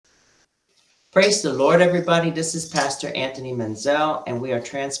Praise the Lord, everybody. This is Pastor Anthony Menzel, and we are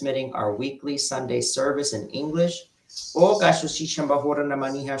transmitting our weekly Sunday service in English. We're going to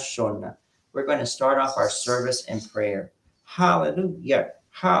start off our service in prayer. Hallelujah,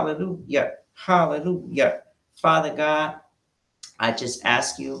 hallelujah, hallelujah. Father God, I just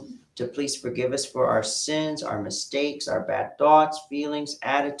ask you to please forgive us for our sins, our mistakes, our bad thoughts, feelings,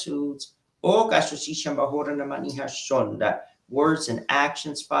 attitudes. Words and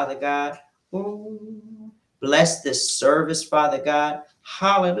actions, Father God. Ooh, bless this service, Father God.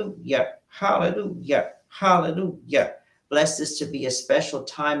 Hallelujah, hallelujah, hallelujah. Bless this to be a special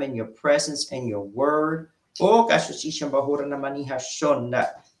time in your presence and your word.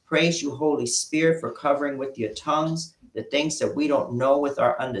 Praise you, Holy Spirit, for covering with your tongues the things that we don't know with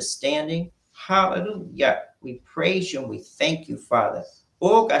our understanding. Hallelujah. We praise you and we thank you, Father.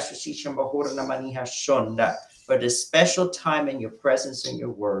 For this special time in your presence and your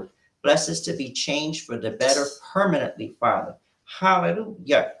word. Bless us to be changed for the better permanently, Father.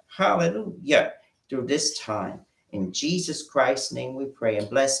 Hallelujah. Hallelujah. Through this time. In Jesus Christ's name we pray. And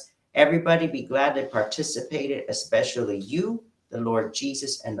bless everybody. Be glad they participated, especially you, the Lord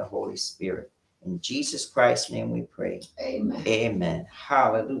Jesus, and the Holy Spirit. In Jesus Christ's name we pray. Amen. Amen.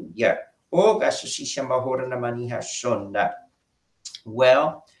 Hallelujah. Well,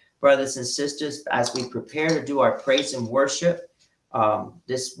 brothers and sisters, as we prepare to do our praise and worship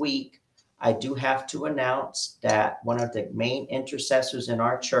this week, I do have to announce that one of the main intercessors in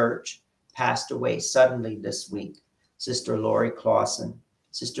our church passed away suddenly this week, Sister Lori Claussen.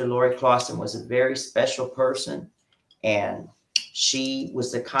 Sister Lori Claussen was a very special person, and she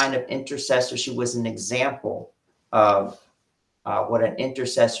was the kind of intercessor. She was an example of what an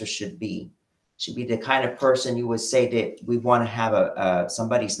intercessor should be. She'd be the kind of person you would say that we want to have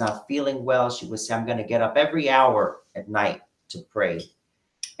somebody's not feeling well. She would say, I'm going to get up every hour at night to pray.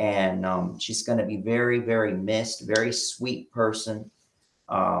 And she's going to be very, very missed, very sweet person.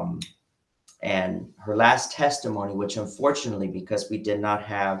 And her last testimony, which unfortunately, because we did not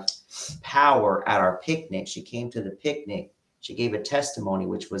have power at our picnic, she came to the picnic. She gave a testimony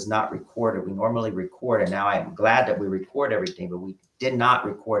which was not recorded. We normally record, and now I am glad that we record everything, but we did not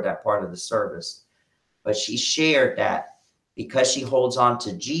record that part of the service. But she shared that because she holds on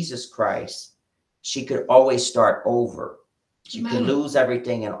to Jesus Christ, she could always start over. She could lose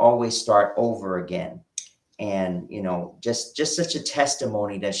everything and always start over again. And, you know, just such a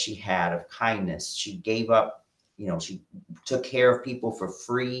testimony that she had of kindness. She gave up, you know, she took care of people for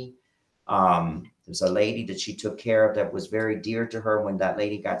free. There's a lady that she took care of that was very dear to her when that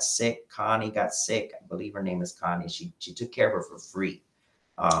lady got sick. Connie got sick. I believe her name is Connie. She took care of her for free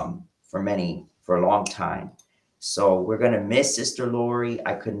for a long time. So we're going to miss Sister Lori.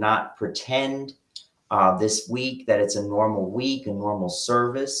 I could not pretend this week that it's a normal week, a normal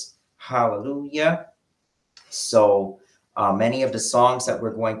service. Hallelujah. So many of the songs that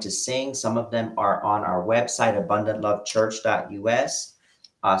we're going to sing, some of them are on our website, abundantlovechurch.us.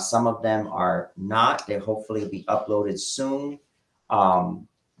 Some of them are not. They hopefully will be uploaded soon.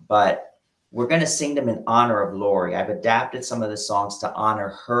 But we're going to sing them in honor of Lori. I've adapted some of the songs to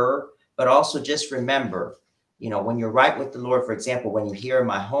honor her, but also just remember, you know, when you're right with the Lord, for example, when you hear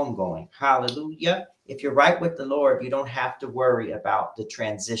my homegoing, hallelujah. If you're right with the Lord, you don't have to worry about the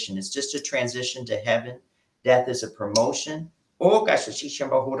transition. It's just a transition to heaven. Death is a promotion. Like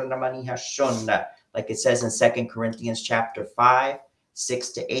it says in 2 Corinthians chapter 5,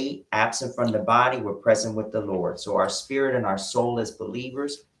 6-8, absent from the body, we're present with the Lord. So our spirit and our soul as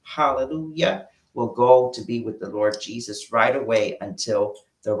believers, hallelujah, will go to be with the Lord Jesus right away until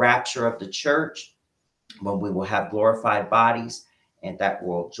the rapture of the church, when we will have glorified bodies, and that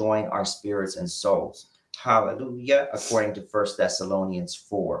will join our spirits and souls. Hallelujah, according to 1 Thessalonians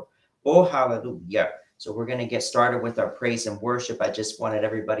 4. Oh, hallelujah. So we're going to get started with our praise and worship. I just wanted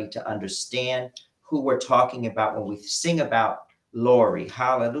everybody to understand who we're talking about when we sing about Lori.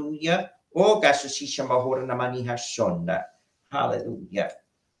 Hallelujah. Oh, hallelujah.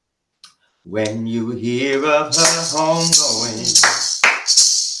 When you hear of her homegoing,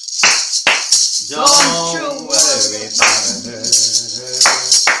 don't you worry about her.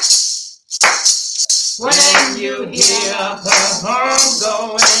 When you hear of her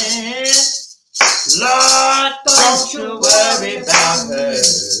homegoing, Lord, don't you worry about her.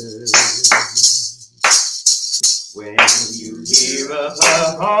 When you hear of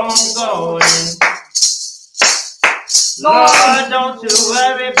her homegoing, Lord, don't you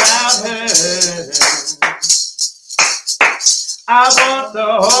worry about her. I want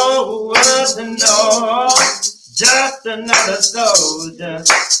the whole world to know, just another soldier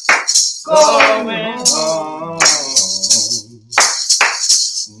going home.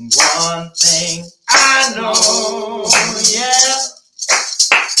 one thing I know, yeah,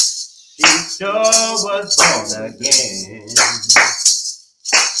 she sure was born again.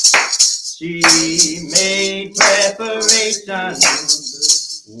 She made preparation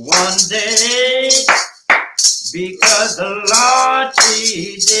one day because the Lord,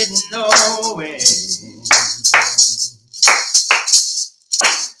 she didn't know when.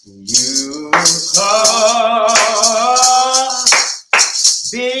 You call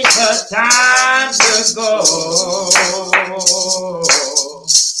because time to go.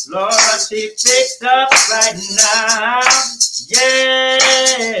 Lord, she picked up right now. Yeah,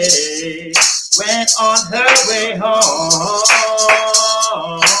 went on her way home.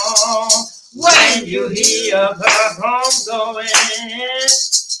 When you hear of her home going,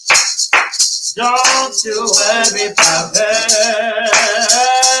 don't you worry about her.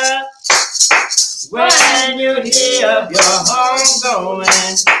 When you hear of your home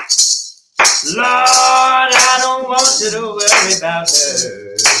going, Lord, I don't want you to worry about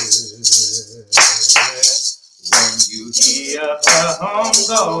her. When you hear of her home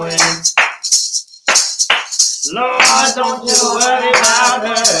going, Lord, don't you worry about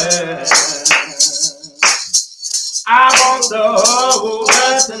her. I want the whole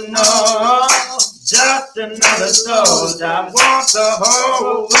world to know, just another soul. I want the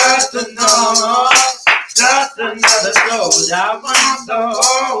whole world to know, just another soul. I want the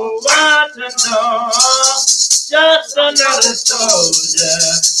whole world to know, just another soldier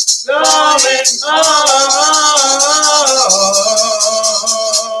going home.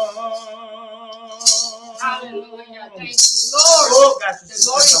 Hallelujah. Thank you, Lord. Oh, God, The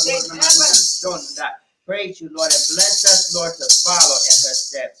glory takes heaven. Praise you, Lord, and bless us, Lord, to follow in her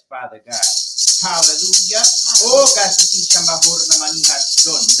steps, Father God. Hallelujah. Oh, God,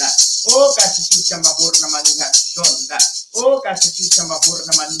 oh, God,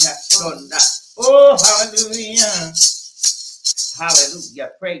 oh, hallelujah.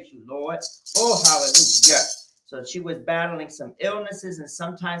 Hallelujah. Praise you, Lord. Oh, hallelujah. So she was battling some illnesses, and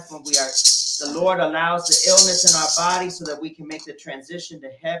sometimes when the Lord allows the illness in our body so that we can make the transition to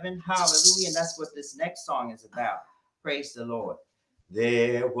heaven. Hallelujah. And that's what this next song is about. Praise the Lord.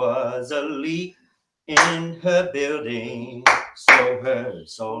 There was a leak in her building, so her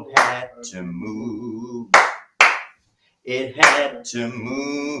soul had to move. It had to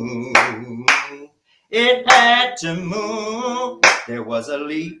move. It had to move. There was a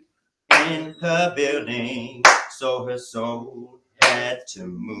leak in her building, so her soul had to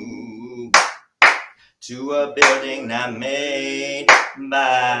move to a building not made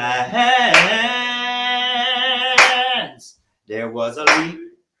by hands. There was a leak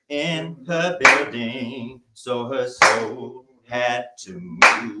in her building, so her soul had to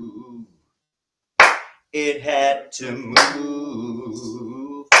move. It had to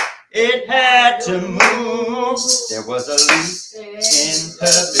move. It had to move. There was a leak in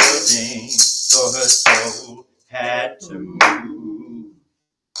her building, so her soul had to move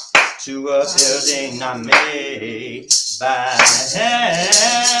to a building not made by hands.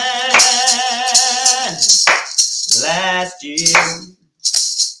 Last year,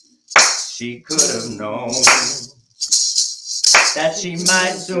 she could have known that she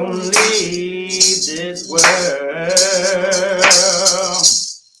might soon leave this world.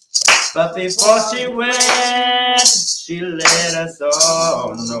 But before she went, she let us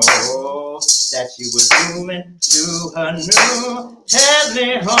all know that she was moving to her new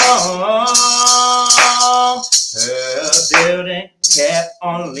heavenly home. Her building kept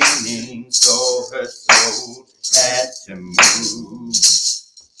on leaning, so her soul had to move.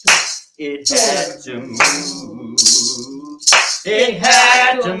 It had to move. It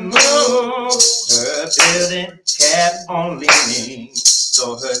had to move. Her building kept on leaning,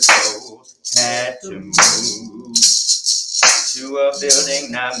 so her soul had to move to a building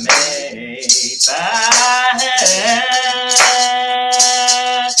not made by hand.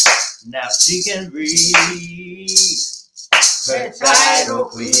 Now she can read her title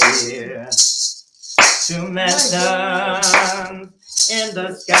clear. To mansions in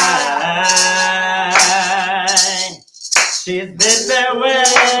the sky. She's bid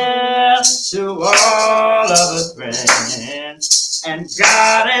farewell to all of her friends, and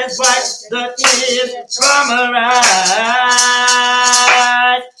God has wiped the tears from her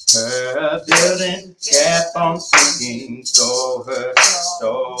eyes. Her building kept on sinking, so her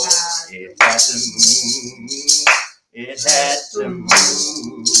soul, it had to move. It had to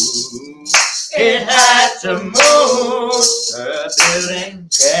move. It had to move. Her building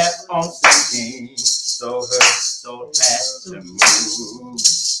kept on sinking, so her soul had to move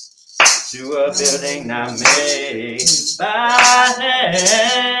to a building not made by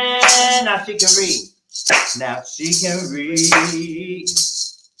hand. now she can read. Now she can read.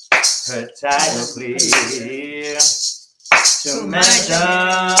 Her title clear. To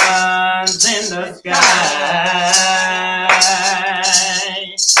mansions in the sky.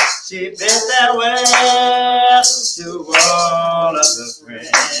 She bid their way to all of the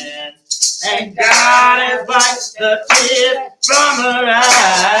friends. And God has wiped the tears from her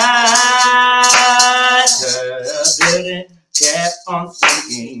eyes. Her building kept on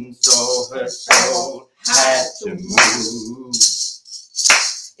sinking, so her soul had to move.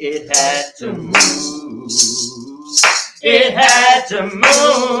 It had to move. It had to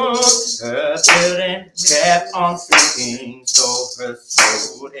move. Her building kept on sinking, so her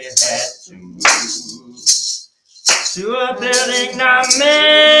soul, it had to move. To a building not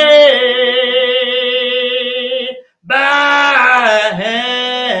made by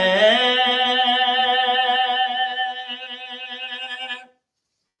hand.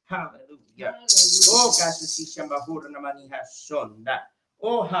 Hallelujah. Oh, gosh,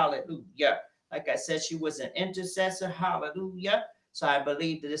 oh, hallelujah. Like I said, she was an intercessor. Hallelujah. So I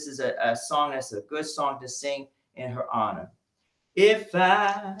believe that this is a song that's a good song to sing in her honor. If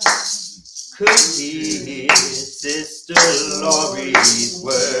I could hear Sister Lori's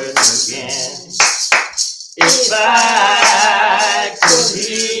words again. If I could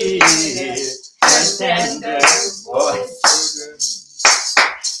hear her tender voice,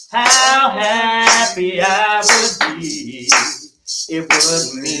 how happy I would be. It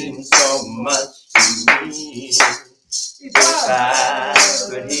would mean so much to me if I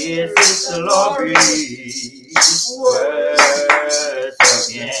could hear Sister Lori's words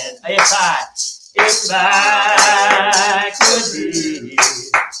again. If I could hear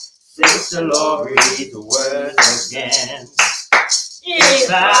Sister Lori's words again. If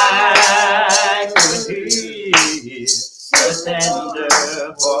I could hear her tender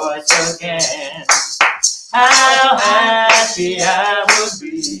voice again. How happy I would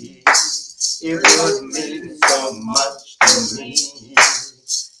be. It would mean so much to me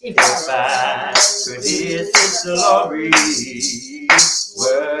if I could hear Sister Lori's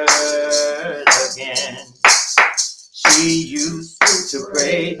words again. She used to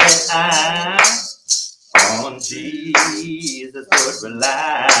pray that I on Jesus would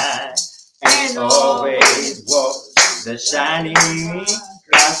rely and always walk the shining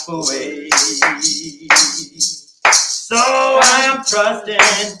gospel way. So I'm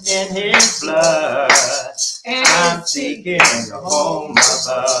trusting in His blood. I'm seeking a home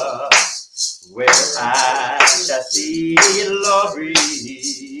above, where I shall see Lori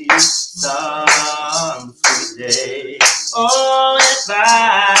some sweet day. Oh, if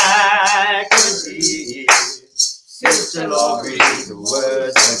I could hear Sister Lori's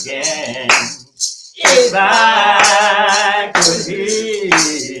words again. If I could hear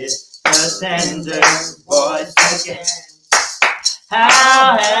her tender voice again,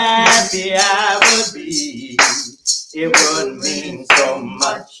 how happy I would be. It would mean so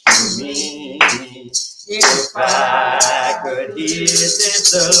much to me if I could hear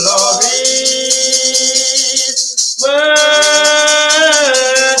Sister Lori's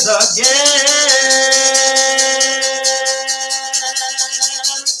words again.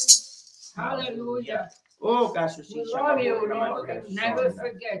 Hallelujah. Oh, gosh, We love you, Lord. Never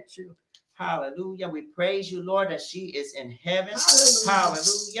forget you. Hallelujah. We praise you, Lord, that she is in heaven. Hallelujah.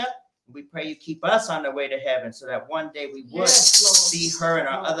 Hallelujah. We pray you keep us on the way to heaven so that one day we would see her and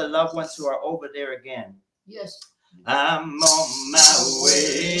our other loved ones who are over there again. Yes. I'm on my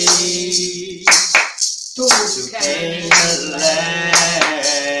way to Canaan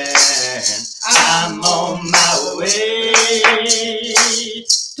land. I'm on my way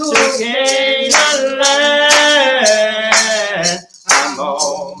to Canaan land. I'm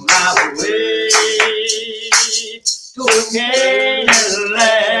on my way to Canaan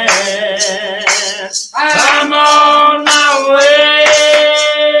land. I'm on my way.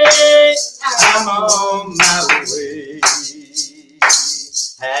 I'm on my way.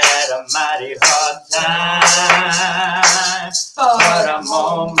 Had a mighty hard time, but I'm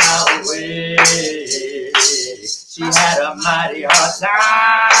on my way. She had a mighty hard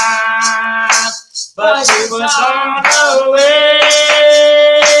time, but she was on her way.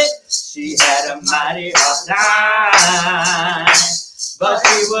 She had a mighty hard time, but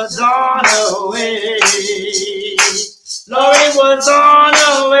she was on her way. Lori was on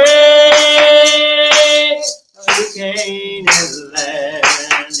her way to Canaan land.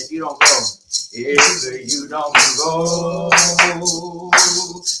 If you don't go,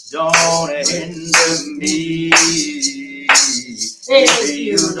 don't hinder me. If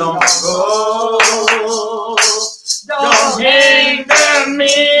you don't go, don't hinder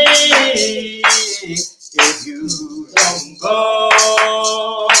me. If you don't go,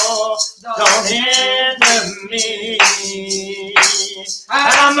 don't hinder me.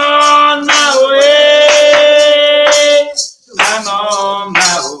 I'm on my way. I'm on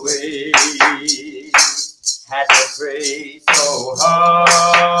my way. Had to pray so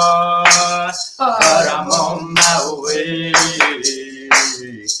hard, but I'm on my way.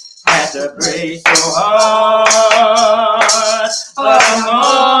 Had to pray so hard, but I'm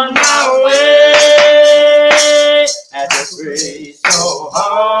on my way. Had to pray so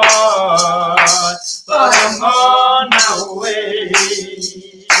hard, but I'm on my way.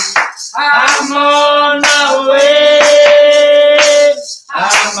 I'm on my way.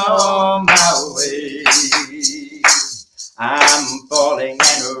 I'm on my way. I'm falling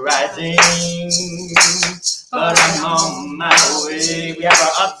and rising, but I'm on my way. We have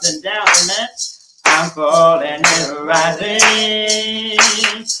our ups and downs, amen. I'm falling and rising,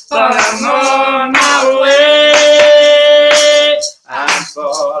 but I'm on my way. I'm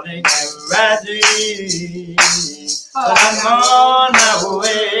falling and rising, but I'm on my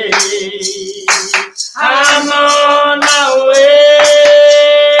way. I'm on my way.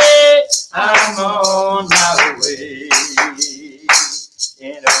 I'm on my way.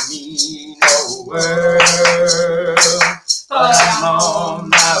 In a mean old world, but I'm on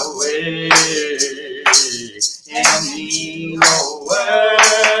my way. In a mean old world,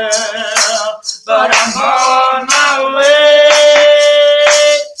 but I'm on my way.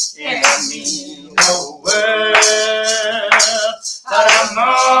 In a mean old world, but I'm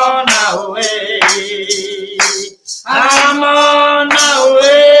on my way. I'm on my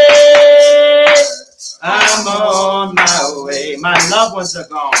way. I'm on my way. My loved ones are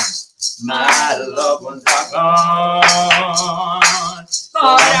gone. My loved ones are gone.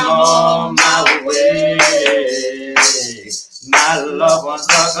 But I'm on my way. My loved ones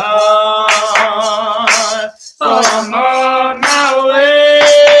are gone. But I'm on my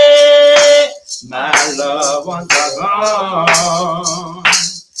way. My loved ones are gone.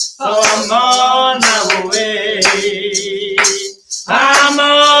 So I'm on my way. I'm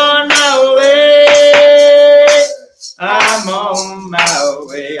on my way. I'm on my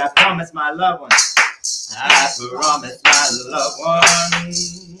way. I promise my loved ones. I promise my loved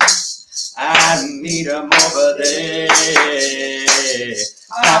ones. I meet them over there.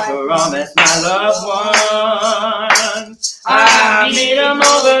 I promise my loved ones. I meet them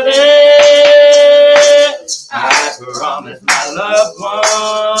over there. I promise my loved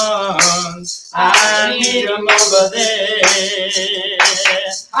ones. I meet them over there.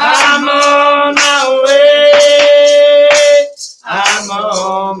 I'm on my way. I'm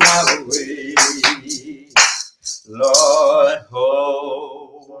on my way. Lord,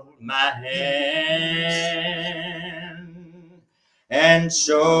 hold my hand and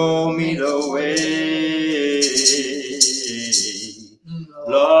show me the way.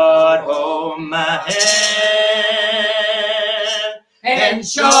 Lord, hold my hand and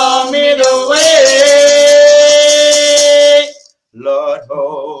show me the way. Lord,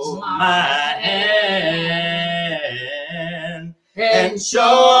 hold my hand and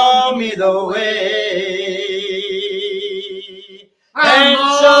show me the way. And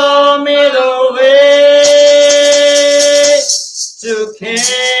show me the way to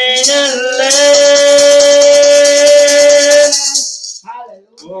Canaan land.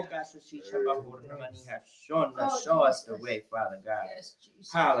 Oh, God, show us the way, Father God.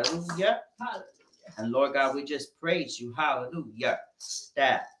 Hallelujah. And Lord God, we just praise you. Hallelujah.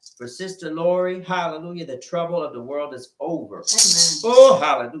 That for Sister Lori, hallelujah, the trouble of the world is over. Amen. Oh,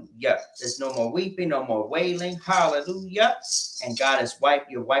 hallelujah. There's no more weeping, no more wailing. Hallelujah. And God has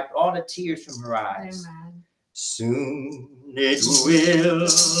wiped all the tears from her eyes. Amen. Soon it will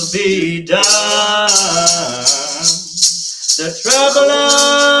be done. The trouble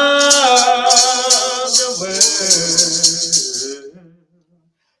of the world.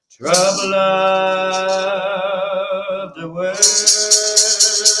 Trouble of the world.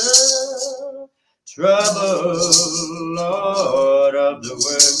 Trouble, Lord of the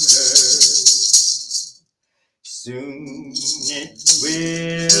world. Soon it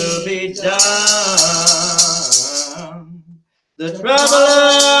will be done. The trouble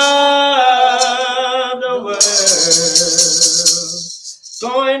of the world.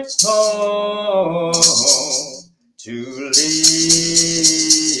 Going home to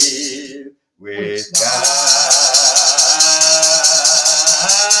live with God.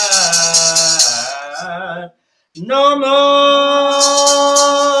 No more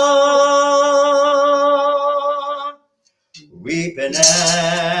weeping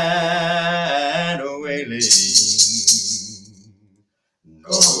and wailing.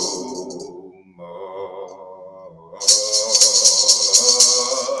 No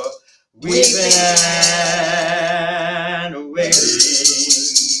weeping and wailing,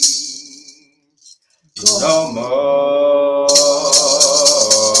 no more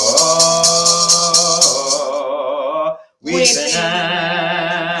weeping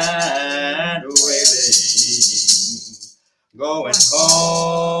and wailing, going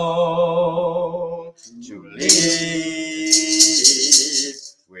home to live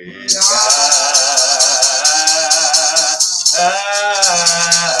with God.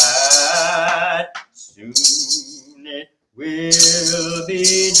 Soon it will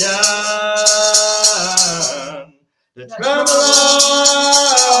be done. The trouble of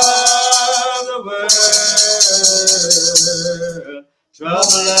the world,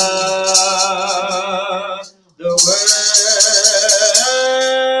 trouble of the world,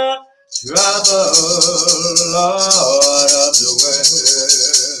 trouble, Lord of the world.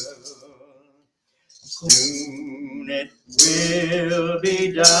 Soon it will be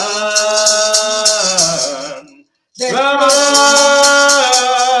done. Trouble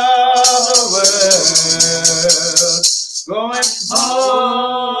of the world, going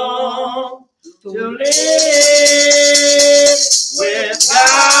home to live with God.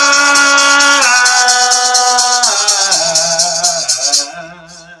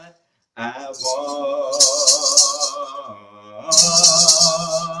 I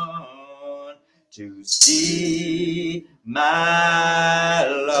want to see my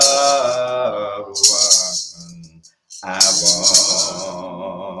loved one. I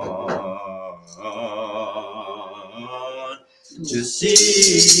want to see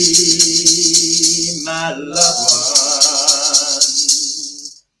my loved one.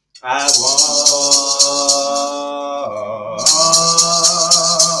 I want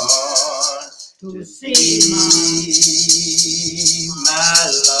to see my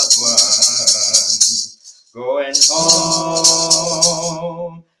loved one going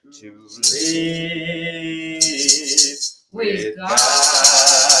home to live with God.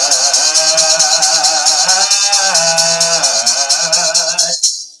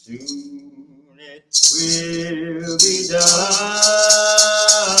 Soon it will be done.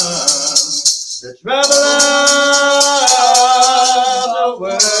 The trouble of the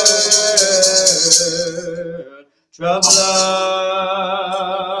world, trouble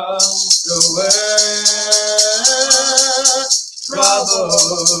of the world, trouble,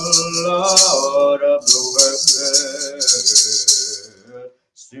 Lord of the world.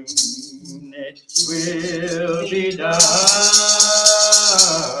 Soon it will be done.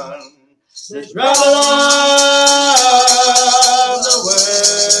 The trouble of the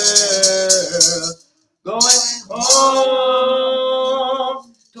world, going home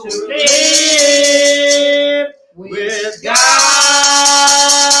to live with God.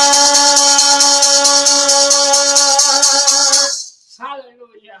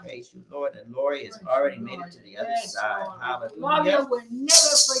 Hallelujah. Praise you, Lord. And Lori has already made it to the other side. Lord, Hallelujah. will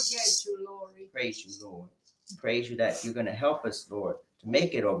never forget you, Lori. Praise you, Lord. Praise you that you're going to help us, Lord, to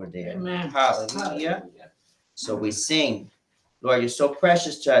make it over there. Amen. Hallelujah. So we sing. Lord, you're so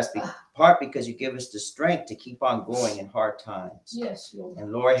precious to us, part because you give us the strength to keep on going in hard times. Yes, Lord.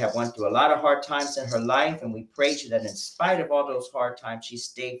 And Lori have went through a lot of hard times in her life, and we praise you that in spite of all those hard times, she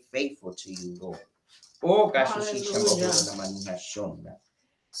stayed faithful to you, Lord. Oh, gosh,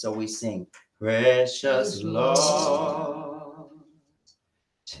 so we sing, precious Lord,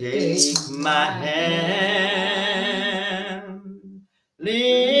 take my hand,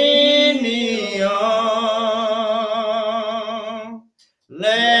 lead me on,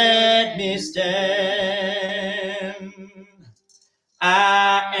 let me stand.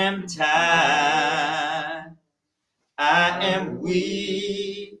 I am tired, I am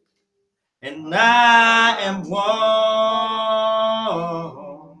weak, and I am worn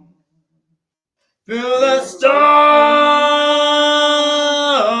through the storm,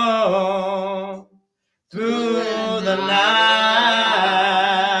 through the night.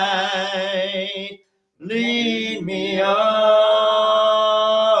 Lead me on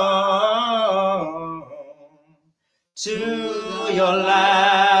to your light.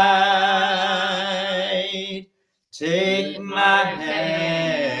 Take my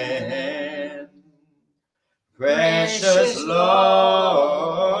hand, precious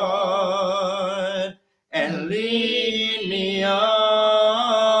Lord, and lead me on.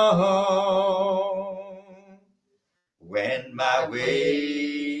 When my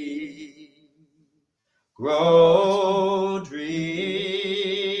way grow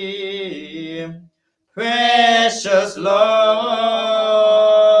dream, precious Lord,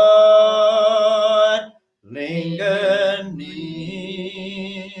 linger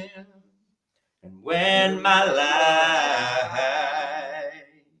near. And when my life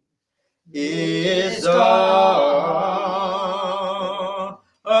is almost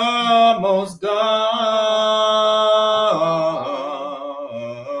gone.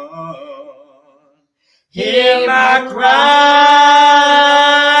 Hear my cry,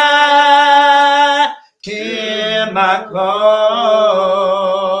 hear my call,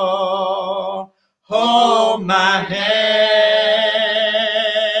 hold my hand,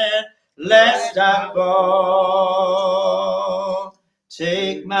 lest I fall.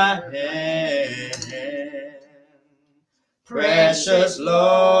 Take my hand, precious Lord,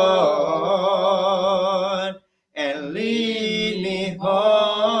 and lead me home.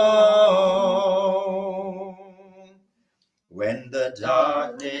 When the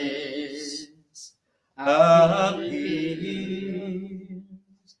darkness appears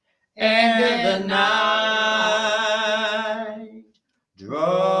and the night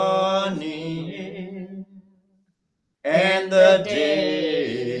draw near, and the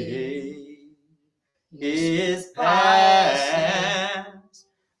day is past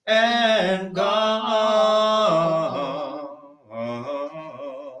and gone.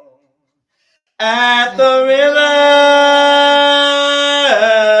 At the river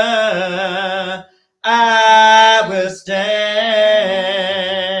I will stand,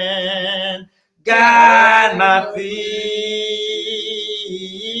 guide my feet,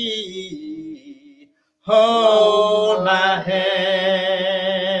 hold my hand,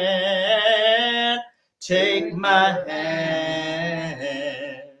 take my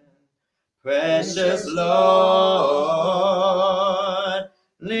hand, precious Lord,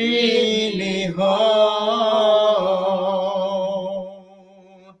 lead me home.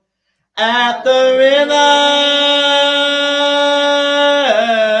 At the river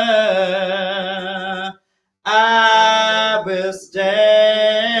I will stand,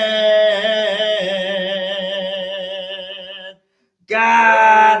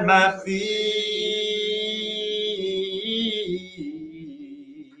 guide my feet.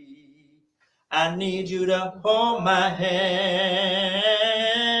 I need you to hold my hand,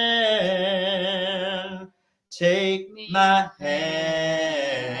 take my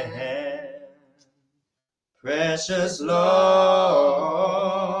hand, precious Lord,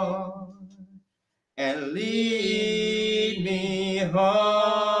 and lead me home.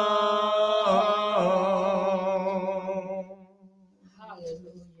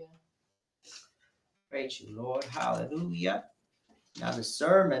 Hallelujah. Praise you, Lord. Hallelujah. Now the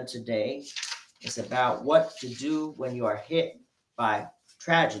sermon today is about what to do when you are hit by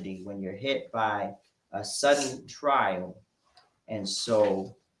tragedy, when you're hit by a sudden trial. And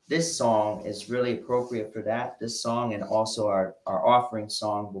so this song is really appropriate for that. This song and also our offering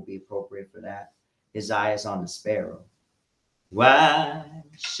song will be appropriate for that. His eye is on the sparrow. Why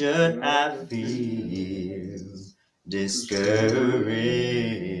should I feel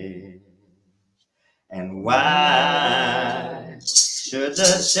discouraged? And why should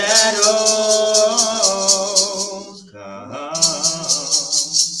the shadows come?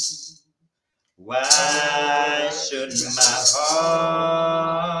 Why should my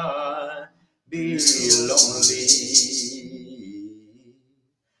heart be lonely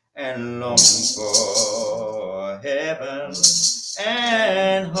and long for heaven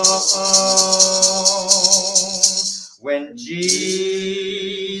and home when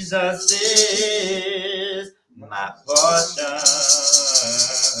Jesus is my portion,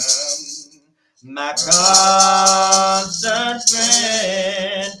 my constant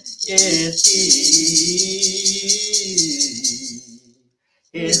friend is He.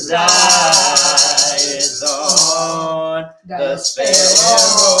 His eye is on the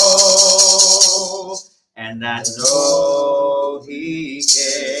sparrow, and I know He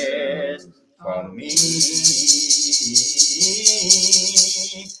cares for me.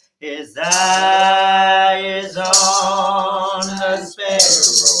 His eye is on the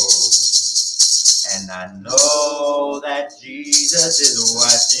sparrow, and I know that Jesus is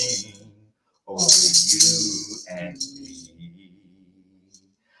watching over you and me.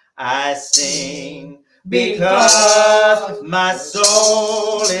 I sing because my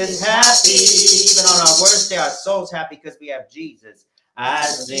soul is happy. Even on our worst day, our soul's happy because we have Jesus. I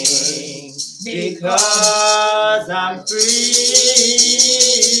sing because I'm free.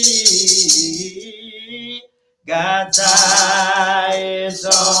 God's eye is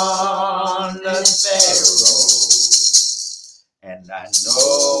on the sparrow, and I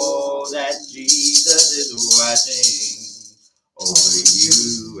know that Jesus is watching over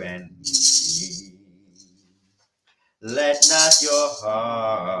you and me. Let not your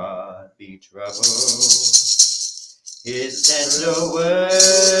heart be troubled. His tender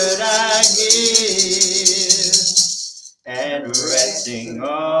word I hear, and resting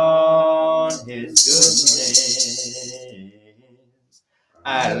on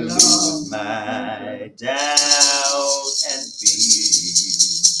doubt and fear.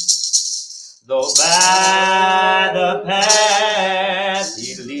 Though by the path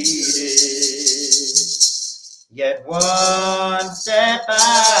he leadeth, yet one step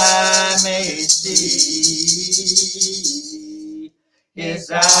I may see.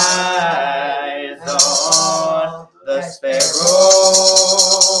 His eyes on the sparrow,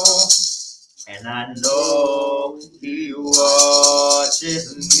 and I know he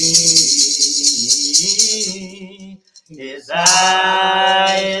watches me. His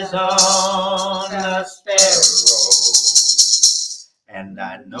eyes on the sparrow, and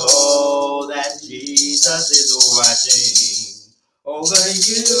I know that Jesus is watching over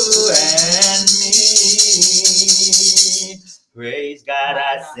you and me. Praise God,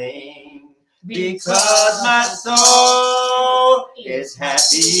 I sing, because my soul is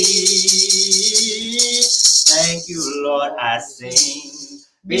happy. Thank you, Lord, I sing,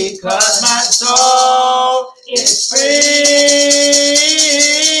 because my soul is free.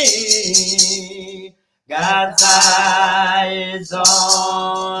 God's eye is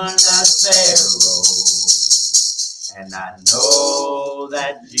on the sparrow, and I know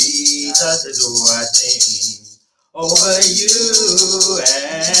that Jesus is watching over you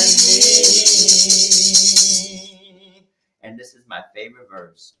and me. And this is my favorite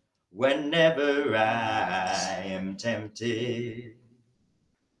verse. Whenever I am tempted,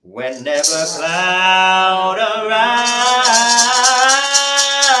 whenever cloud arise,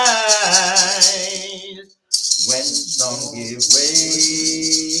 when some give way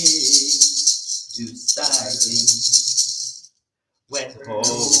to sighing, when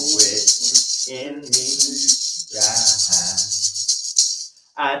hope within me rise,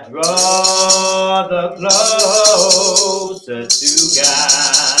 I draw the closer to God.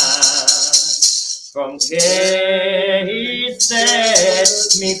 From care he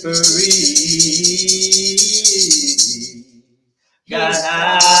sets me free. God's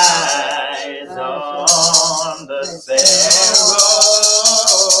eyes on the sparrow,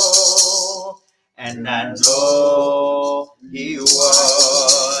 and I know he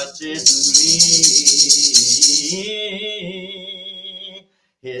watches me.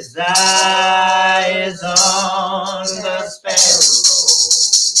 His eyes on the sparrow,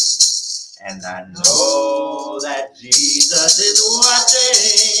 and I know that Jesus is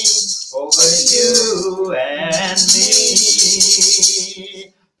watching over you and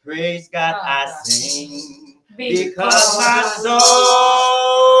me. Praise God, I sing, because my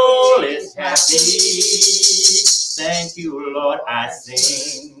soul is happy. Thank you, Lord, I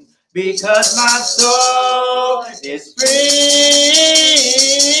sing, because my soul is free.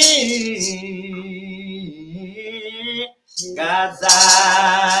 God's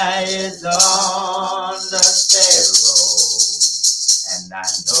eye is on the sparrow, and I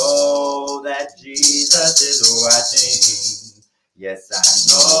know that Jesus is watching. Yes, I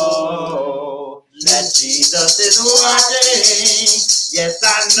know that Jesus is watching. Yes, I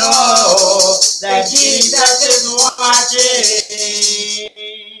know that Jesus is watching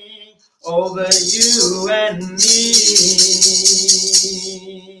over you and me.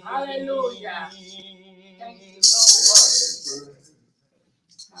 Hallelujah. Thank you, Lord.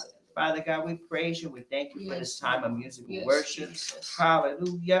 Father God, we praise you. We thank you for this time of musical worship. Jesus.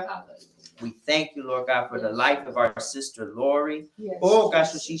 Hallelujah. Hallelujah. We thank you, Lord God, for the life of our sister Lori. Yes, Oh,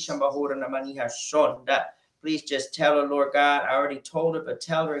 Jesus. please just tell her, Lord God. I already told her, but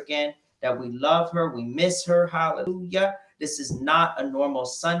tell her again that we love her. We miss her. Hallelujah. This is not a normal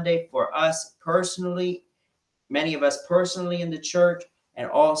Sunday for us personally, many of us personally in the church, and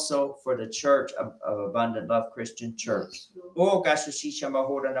also for the Church of Abundant Love Christian Church. Oh,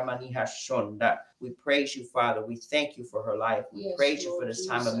 we praise you, Father. We thank you for her life. We praise you for this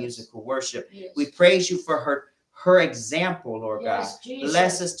time of musical worship. We praise you for her example, Lord God.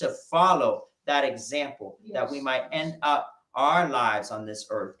 Bless us to follow that example, that we might end up our lives on this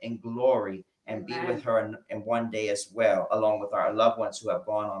earth in glory and be with her in one day as well, along with our loved ones who have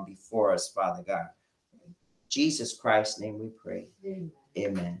gone on before us, Father God. Jesus Christ's name we pray.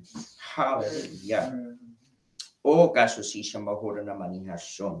 Amen. Hallelujah. Oh,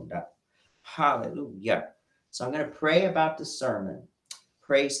 hallelujah. So I'm going to pray about the sermon.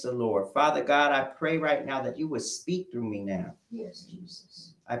 Praise the Lord. Father God, I pray right now that you would speak through me now. Yes,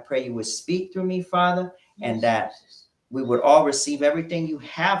 Jesus. I pray you would speak through me, Father, and that we would all receive everything you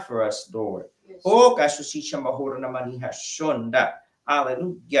have for us, Lord. Oh,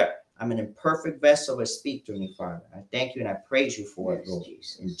 hallelujah. I'm an imperfect vessel, but speak to me, Father. I thank you and I praise you for it, Lord.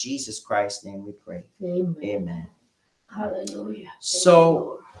 Jesus. In Jesus Christ's name we pray. Amen. Amen. Hallelujah.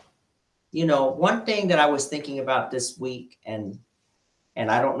 So, you know, one thing that I was thinking about this week, and And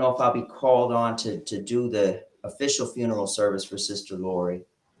I don't know if I'll be called on to do the official funeral service for Sister Lori,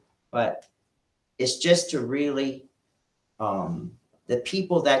 but it's just to really, the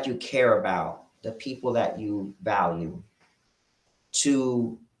people that you care about, the people that you value,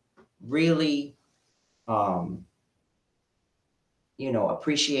 to really,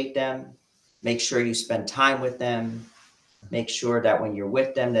 appreciate them, make sure you spend time with them, make sure that when you're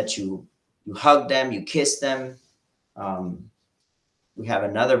with them that you hug them, you kiss them. We have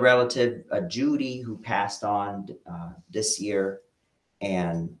another relative, Judy, who passed on this year,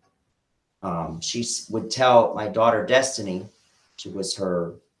 and she would tell my daughter Destiny, she was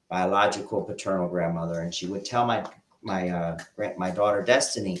her biological paternal grandmother, and she would tell my daughter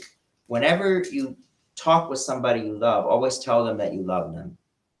Destiny, whenever you talk with somebody you love, always tell them that you love them,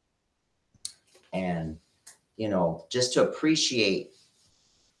 and just to appreciate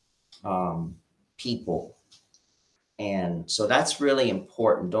people. And so that's really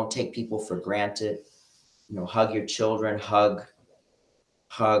important. Don't take people for granted. Hug your children, hug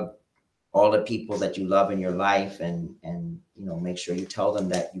all the people that you love in your life, and make sure you tell them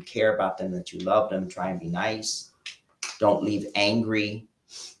that you care about them, that you love them. Try and be nice. Don't leave angry.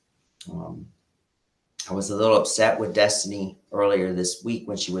 I was a little upset with Destiny earlier this week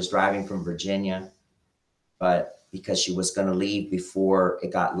when she was driving from Virginia, but because she was going to leave before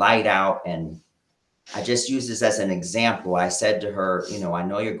it got light out, and I just use this as an example. I said to her, I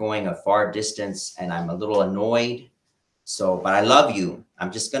know you're going a far distance and I'm a little annoyed. But I love you.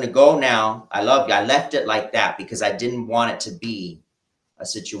 I'm just going to go now. I love you. I left it like that because I didn't want it to be a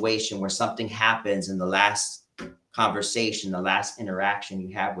situation where something happens and the last conversation, the last interaction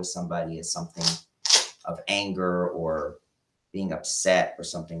you have with somebody is something of anger or being upset or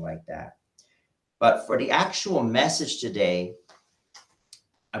something like that. But for the actual message today,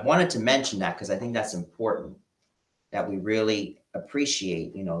 I wanted to mention that because I think that's important, that we really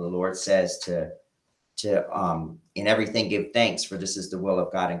appreciate. The Lord says to in everything give thanks, for this is the will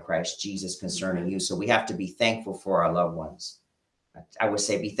of God in Christ Jesus concerning you. So we have to be thankful for our loved ones. I would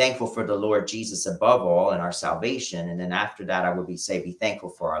say be thankful for the Lord Jesus above all and our salvation. And then after that, I would be thankful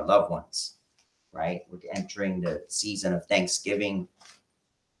for our loved ones, right? We're entering the season of Thanksgiving.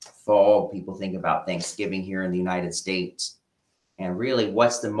 Fall, people think about Thanksgiving here in the United States. And really,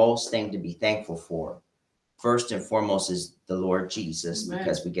 what's the most thing to be thankful for? First and foremost is the Lord Jesus,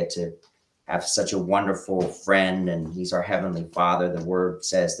 because we get to have such a wonderful friend, and he's our heavenly Father. The word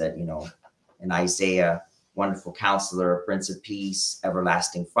says that, in Isaiah, wonderful counselor, Prince of Peace,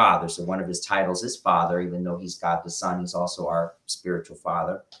 everlasting Father. So one of his titles is Father, even though he's God the Son, he's also our spiritual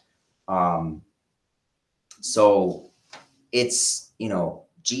Father. So it's,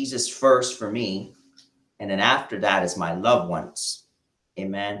 Jesus first for me. And then after that is my loved ones.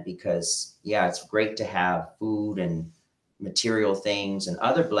 Amen. Because it's great to have food and material things and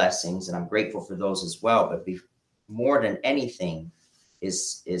other blessings, and I'm grateful for those as well. But more than anything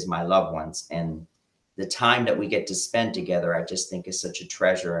is my loved ones, and the time that we get to spend together, I just think is such a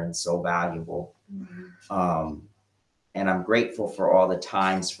treasure and so valuable. And I'm grateful for all the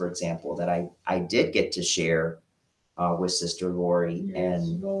times, for example, that I did get to share with Sister Lori. Yes,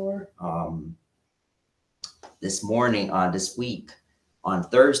 and Lord. This week, on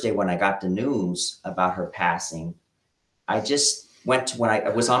Thursday, when I got the news about her passing, I just when I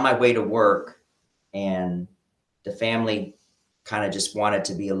was on my way to work, and the family kind of just wanted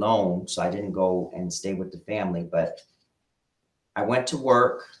to be alone. So I didn't go and stay with the family, but I went to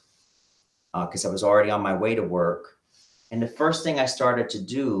work because I was already on my way to work. And the first thing I started to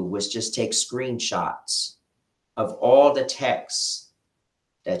do was just take screenshots of all the texts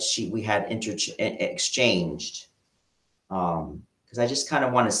that we had exchanged. Because I just kind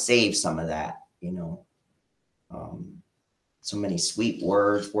of want to save some of that, so many sweet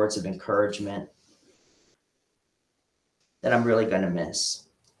words of encouragement that I'm really going to miss.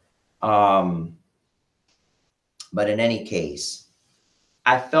 But in any case,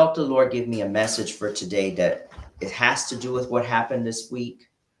 I felt the Lord give me a message for today that it has to do with what happened this week,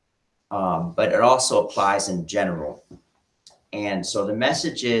 but it also applies in general. And so the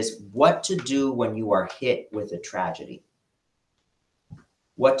message is what to do when you are hit with a tragedy.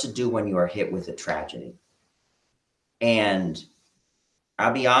 What to do when you are hit with a tragedy. And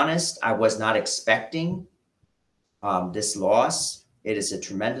I'll be honest, I was not expecting this loss. It is a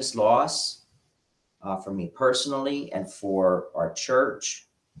tremendous loss for me personally and for our church.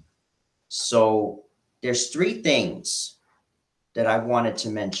 So there's 3 things that I wanted to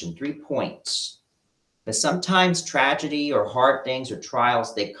mention, 3 points. But sometimes tragedy or hard things or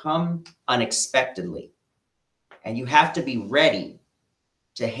trials, they come unexpectedly. And you have to be ready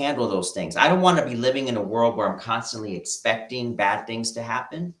to handle those things. I don't want to be living in a world where I'm constantly expecting bad things to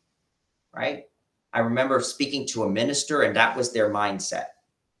happen, right? I remember speaking to a minister, and that was their mindset,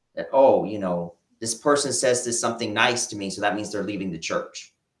 that, oh, you know, this person says this something nice to me, so that means they're leaving the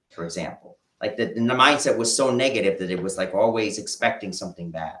church, for example. Like the mindset was so negative that it was like always expecting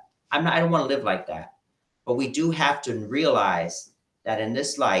something bad. I don't want to live like that. But we do have to realize that in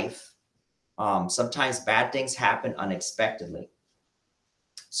this life, sometimes bad things happen unexpectedly.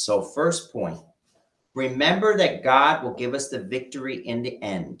 So first point, remember that God will give us the victory in the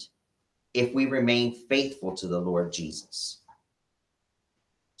end if we remain faithful to the Lord Jesus.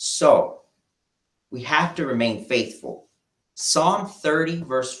 So we have to remain faithful. Psalm 30,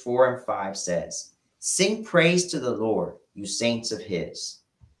 verse 4 and 5 says, sing praise to the Lord, you saints of his,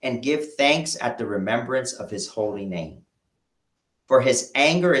 and give thanks at the remembrance of his holy name. For his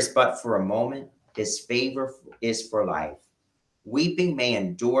anger is but for a moment, his favor is for life. Weeping may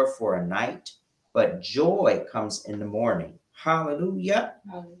endure for a night, but joy comes in the morning. Hallelujah.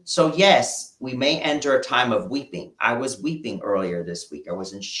 So yes, we may enter a time of weeping. I was weeping earlier this week. I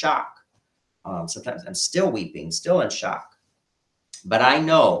was in shock. Sometimes I'm still weeping, still in shock. But I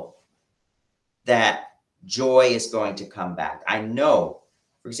know that joy is going to come back. I know,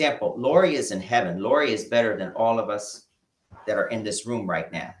 for example, Lori is in heaven. Lori is better than all of us that are in this room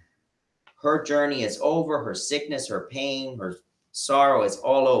right now. Her journey is over. Her sickness, her pain, her sorrow is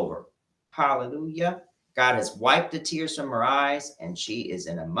all over. Hallelujah. God has wiped the tears from her eyes, and she is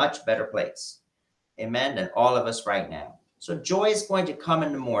in a much better place. Amen. Than all of us right now. So joy is going to come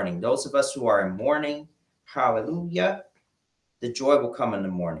in the morning. Those of us who are in mourning, hallelujah, the joy will come in the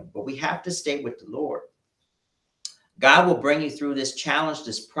morning. But we have to stay with the Lord. God will bring you through this challenge,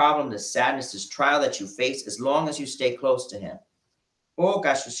 this problem, this sadness, this trial that you face, as long as you stay close to him.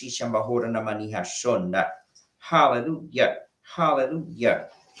 Hallelujah. Hallelujah.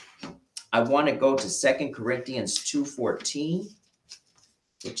 I want to go to 2 Corinthians 2:14,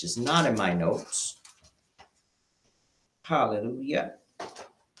 which is not in my notes. Hallelujah.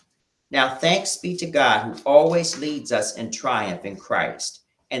 Now, thanks be to God who always leads us in triumph in Christ,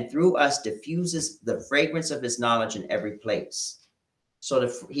 and through us diffuses the fragrance of his knowledge in every place. So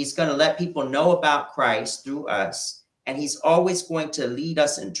he's going to let people know about Christ through us, and he's always going to lead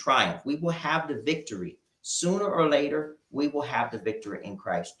us in triumph. We will have the victory. Sooner or later, we will have the victory in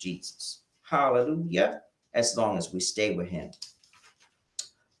Christ Jesus. Hallelujah. As long as we stay with him.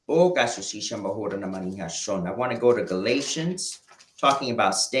 I want to go to Galatians, talking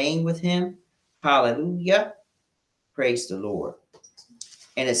about staying with him. Hallelujah. Praise the Lord.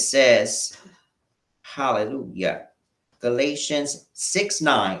 And it says, hallelujah. Galatians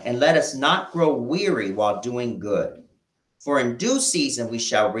 6:9, and let us not grow weary while doing good, for in due season we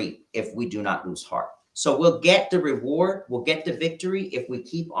shall reap if we do not lose heart. So we'll get the reward, we'll get the victory if we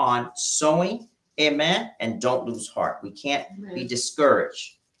keep on sowing, amen, and don't lose heart. We can't be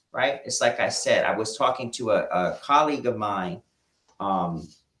discouraged, right? It's like I said, I was talking to a colleague of mine,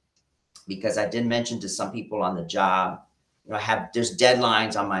 because I did mention to some people on the job, you know, there's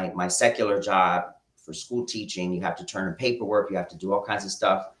deadlines on my secular job for school teaching. You have to turn in paperwork, you have to do all kinds of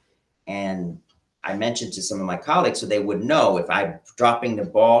stuff. And I mentioned to some of my colleagues so they would know if I'm dropping the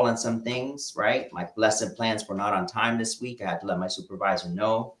ball on some things, right? My lesson plans were not on time this week. I had to let my supervisor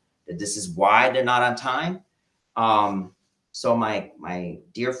know that this is why they're not on time. So my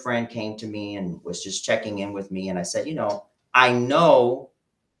dear friend came to me and was just checking in with me. And I said, you know, I know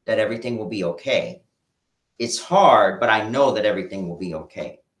that everything will be okay. It's hard, but I know that everything will be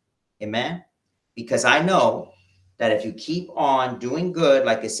okay. Amen? Because I know that if you keep on doing good,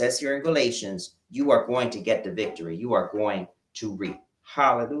 like it says here in Galatians, you are going to get the victory. You are going to reap.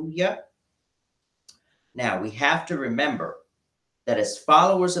 Hallelujah. Now, we have to remember that as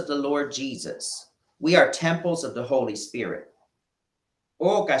followers of the Lord Jesus, we are temples of the Holy Spirit. I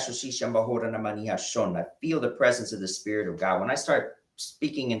feel the presence of the Spirit of God. When I start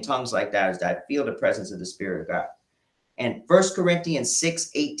speaking in tongues like that, I feel the presence of the Spirit of God. And 1 Corinthians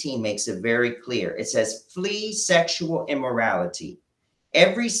 6:18 makes it very clear. It says, flee sexual immorality.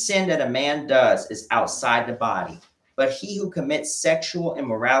 Every sin that a man does is outside the body, but he who commits sexual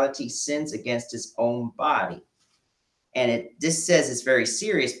immorality sins against his own body. And this says it's very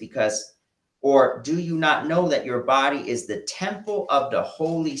serious because, or do you not know that your body is the temple of the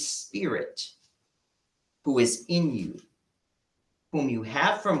Holy Spirit who is in you, whom you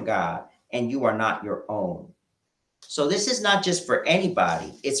have from God, and you are not your own? So this is not just for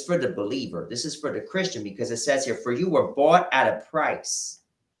anybody. It's for the believer. This is for the Christian, because it says here, for you were bought at a price.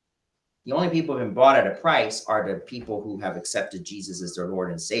 The only people who have been bought at a price are the people who have accepted Jesus as their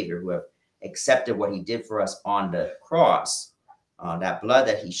Lord and Savior, who have accepted what he did for us on the cross. that blood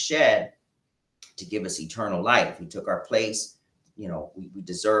that he shed to give us eternal life. If he took our place, you know, we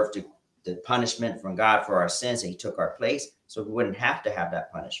deserved the punishment from God for our sins, and he took our place, so we wouldn't have to have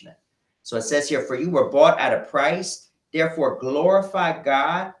that punishment. So it says here, for you were bought at a price, therefore glorify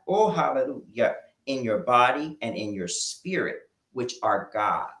God, oh hallelujah, in your body and in your spirit, which are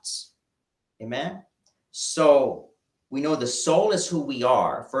God's. Amen. So we know the soul is who we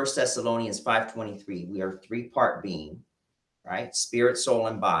are. 1 Thessalonians 5:23, we are a three-part being, right? Spirit, soul,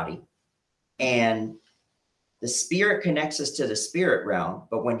 and body. And the spirit connects us to the spirit realm,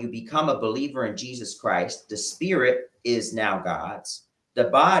 but when you become a believer in Jesus Christ, the spirit is now God's. The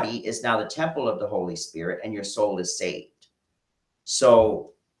body is now the temple of the Holy Spirit, and your soul is saved.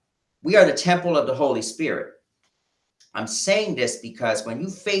 So we are the temple of the Holy Spirit. I'm saying this because when you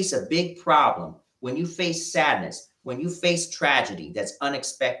face a big problem, when you face sadness, when you face tragedy that's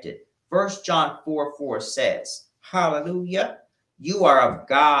unexpected, 1 John 4:4 says, hallelujah, you are of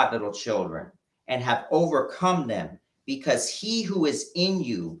God, little children, and have overcome them, because he who is in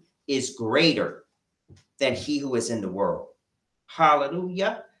you is greater than he who is in the world.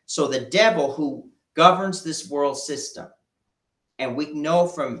 Hallelujah. So the devil who governs this world system, and we know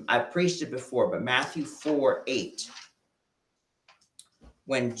from, I've preached it before, but Matthew 4:8,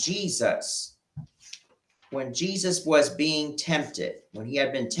 when Jesus was being tempted, when he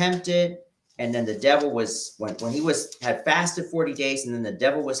had been tempted, and then the devil was, when he had fasted 40 days, and then the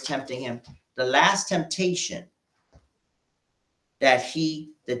devil was tempting him, the last temptation that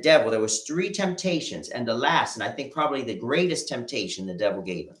the devil, there was 3 temptations, and the last, and I think probably the greatest temptation the devil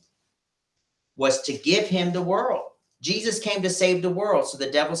gave him, was to give him the world. Jesus came to save the world. So the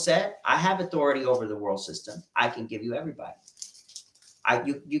devil said, I have authority over the world system. I can give you everybody.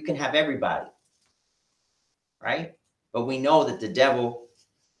 You can have everybody, right? But we know that the devil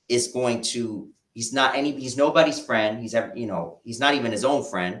is going to, he's nobody's friend. He's not even his own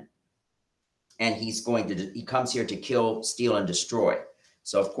friend. And he comes here to kill, steal, and destroy.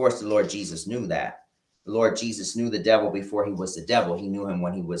 So of course the Lord Jesus knew that. The Lord Jesus knew the devil before he was the devil. He knew him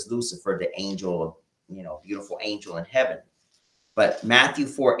when he was Lucifer, the angel, beautiful angel in heaven. But Matthew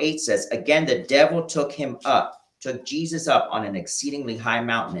 4:8 says, again, the devil took Jesus up on an exceedingly high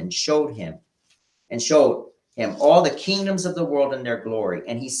mountain and showed him all the kingdoms of the world and their glory.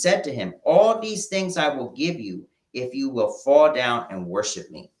 And he said to him, all these things I will give you if you will fall down and worship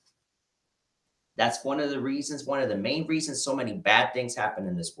me. That's one of the main reasons so many bad things happen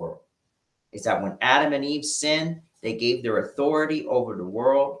in this world, is that when Adam and Eve sinned, they gave their authority over the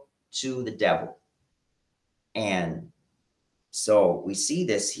world to the devil. And so we see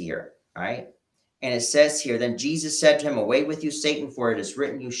this here, right? And it says here, then Jesus said to him, away with you, Satan, for it is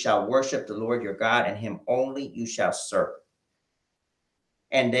written, you shall worship the Lord your God, and him only you shall serve.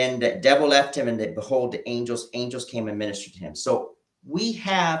 And then the devil left him, and behold, the angels came and ministered to him. So we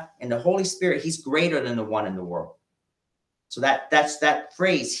have in the Holy Spirit, he's greater than the one in the world. So that's that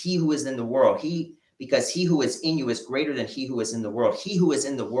phrase, he who is in the world, because he who is in you is greater than he who is in the world. He who is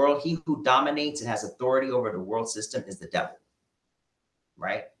in the world, he who dominates and has authority over the world system is the devil,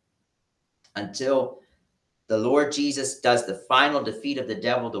 right? Until the Lord Jesus does the final defeat of the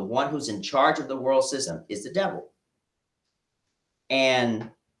devil, the one who's in charge of the world system is the devil.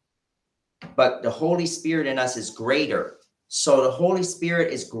 But the Holy Spirit in us is greater. So the Holy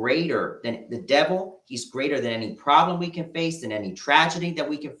Spirit is greater than the devil. He's greater than any problem we can face, than any tragedy that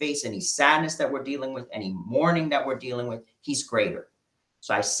we can face, any sadness that we're dealing with, any mourning that we're dealing with. He's greater.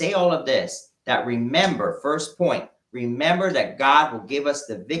 So I say all of this, that remember, first point, remember that God will give us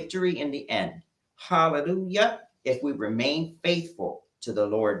the victory in the end. Hallelujah. If we remain faithful to the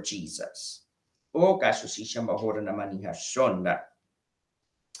Lord Jesus.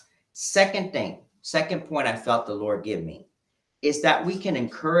 Second point I felt the Lord give me is that we can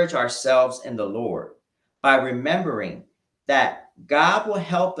encourage ourselves in the Lord by remembering that God will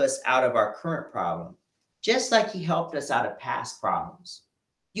help us out of our current problem, just like he helped us out of past problems.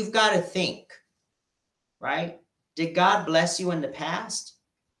 You've got to think, right? Did God bless you in the past?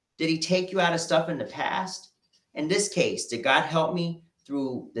 Did he take you out of stuff in the past? In this case, did God help me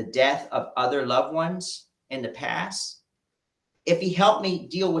through the death of other loved ones in the past? If he helped me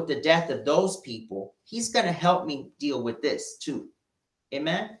deal with the death of those people, he's going to help me deal with this too.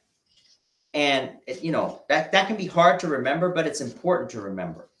 Amen. And that can be hard to remember, but it's important to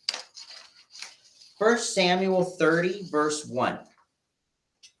remember. 1 Samuel 30, verse 1.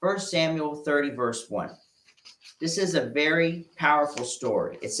 1 Samuel 30, verse 1. This is a very powerful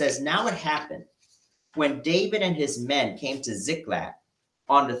story. It says, now it happened when David and his men came to Ziklag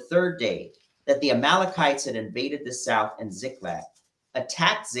on the 3rd day that the Amalekites had invaded the south, and Ziklag,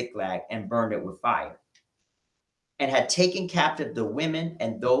 attacked Ziklag and burned it with fire. and had taken captive the women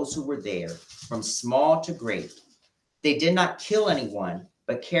and those who were there, from small to great. They did not kill anyone,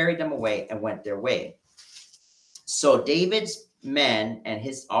 but carried them away and went their way. So David's men and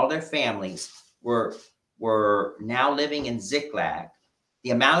all their families were now living in Ziklag.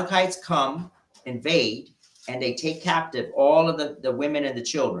 The Amalekites come, invade, and they take captive all of the women and the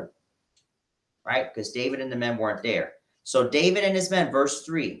children, right? Because David and the men weren't there. So David and his men, verse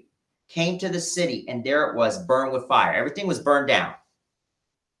 3, came to the city, and there it was, burned with fire. Everything was burned down.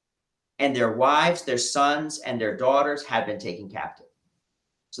 And their wives, their sons, and their daughters had been taken captive.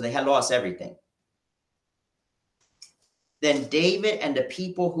 So they had lost everything. Then David and the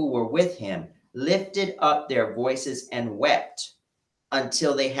people who were with him lifted up their voices and wept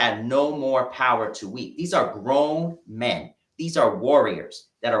until they had no more power to weep. These are grown men. These are warriors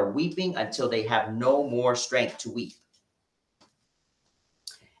that are weeping until they have no more strength to weep.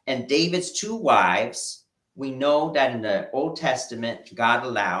 And David's two wives, we know that in the Old Testament, God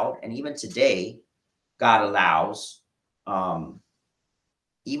allowed, and even today, God allows,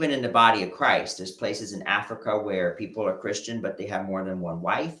 even in the body of Christ, there's places in Africa where people are Christian, but they have more than one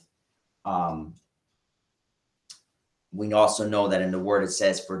wife. We also know that in the word, it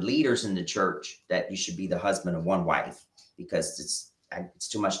says for leaders in the church that you should be the husband of one wife, because it's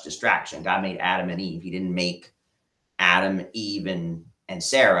too much distraction. God made Adam and Eve. He didn't make Adam, Eve, and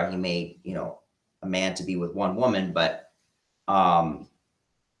Sarah. He made, a man to be with one woman, but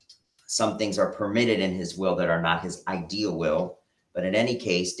some things are permitted in his will that are not his ideal will. But in any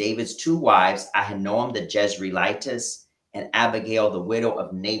case, David's two wives, Ahinoam the Jezreelitess and Abigail, the widow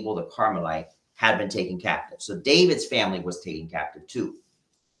of Nabal the Carmelite, had been taken captive. So David's family was taken captive too.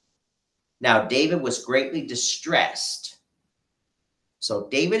 Now, David was greatly distressed. So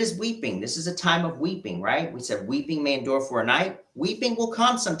David is weeping. This is a time of weeping, right? We said weeping may endure for a night. Weeping will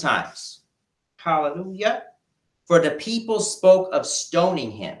come sometimes. Hallelujah. For the people spoke of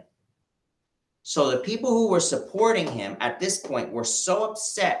stoning him. So the people who were supporting him at this point were so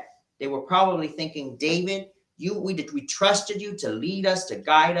upset. They were probably thinking, David, we trusted you to lead us, to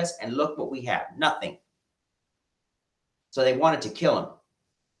guide us, and look what we have, nothing. So they wanted to kill him.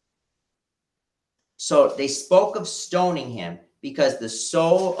 So they spoke of stoning him because the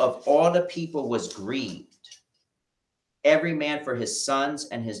soul of all the people was grieved. Every man for his sons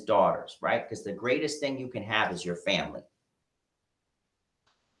and his daughters, right? Because the greatest thing you can have is your family.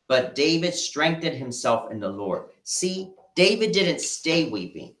 But David strengthened himself in the Lord. See, David didn't stay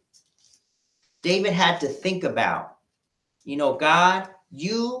weeping. David had to think about, God,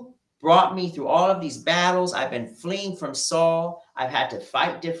 you brought me through all of these battles. I've been fleeing from Saul. I've had to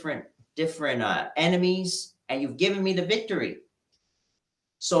fight different enemies, and you've given me the victory.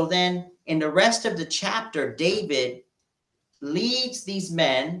 So then in the rest of the chapter, David leads these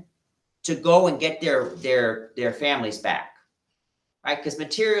men to go and get their families back. Right? Because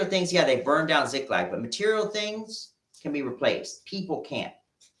material things, yeah, they burned down Ziklag, but material things can be replaced. People can't.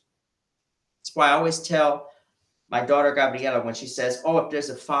 That's why I always tell my daughter, Gabriela, when she says, oh, if there's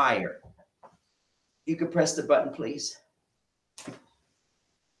a fire, you could press the button, please.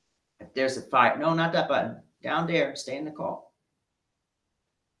 If there's a fire, no, not that button. Down there, stay in the call.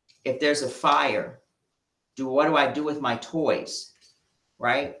 If there's a fire, what do I do with my toys?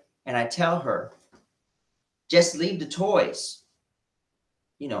 Right? And I tell her, just leave the toys.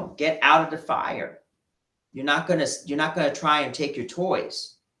 Get out of the fire. You're not gonna try and take your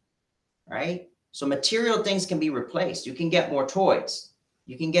toys, right? So material things can be replaced. You can get more toys.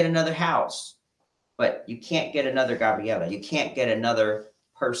 You can get another house, but you can't get another Gabriela. You can't get another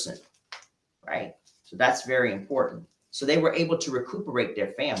person, right? So that's very important. So they were able to recuperate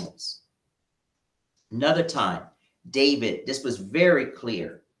their families. Another time, David, this was very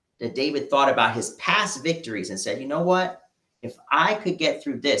clear that David thought about his past victories and said, you know what? If I could get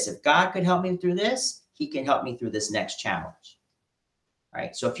through this, if God could help me through this, he can help me through this next challenge.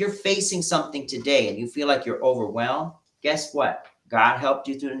 Right? So if you're facing something today and you feel like you're overwhelmed, guess what? God helped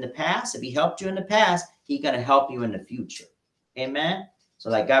you through it in the past. If he helped you in the past, he's going to help you in the future. Amen? So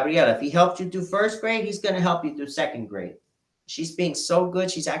like Gabriela, if he helped you through first grade, he's going to help you through second grade. She's being so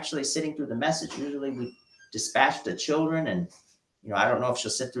good. She's actually sitting through the message. Usually we dispatch the children and, I don't know if she'll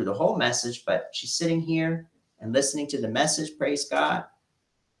sit through the whole message, but she's sitting here and listening to the message. Praise God.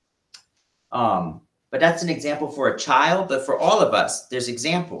 But that's an example for a child, but for all of us, there's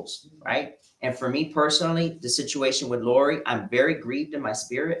examples, right? And for me personally, the situation with Lori, I'm very grieved in my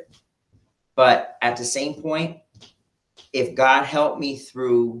spirit. But at the same point, if God helped me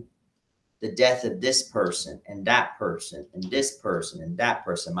through the death of this person and that person and this person and that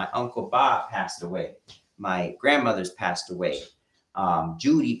person, my Uncle Bob passed away, my grandmother's passed away,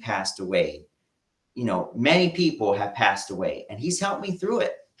 Judy passed away, you know, many people have passed away, and he's helped me through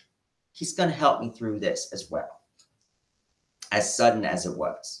it. He's going to help me through this as well, as sudden as it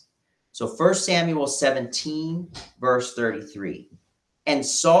was. So 1 Samuel 17, verse 33. And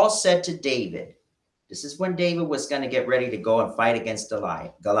Saul said to David, this is when David was going to get ready to go and fight against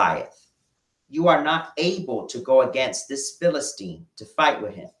Goliath. You are not able to go against this Philistine to fight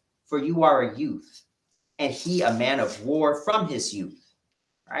with him, for you are a youth, and he a man of war from his youth,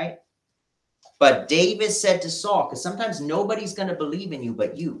 right? But David said to Saul, because sometimes nobody's going to believe in you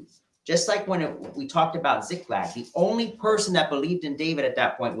but you. Just like when we talked about Ziklag, the only person that believed in David at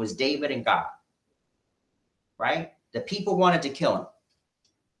that point was David and God, right? The people wanted to kill him.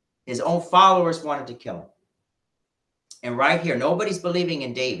 His own followers wanted to kill him. And right here, nobody's believing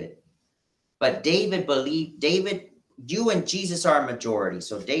in David. But David believed, you and Jesus are a majority.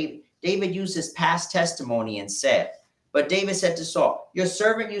 So David used his past testimony and said, but David said to Saul, your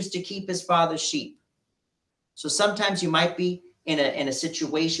servant used to keep his father's sheep. So sometimes you might be in a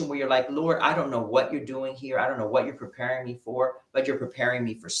situation where you're like, Lord, I don't know what you're doing here. I don't know what you're preparing me for, but you're preparing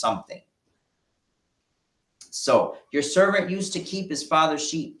me for something. So your servant used to keep his father's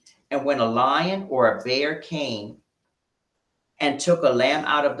sheep. And when a lion or a bear came and took a lamb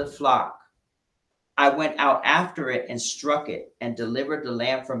out of the flock, I went out after it and struck it and delivered the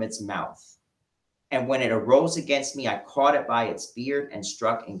lamb from its mouth. And when it arose against me, I caught it by its beard and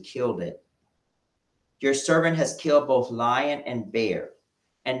struck and killed it. Your servant has killed both lion and bear,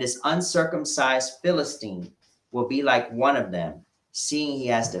 and this uncircumcised Philistine will be like one of them, seeing he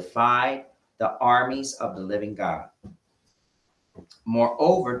has defied the armies of the living God.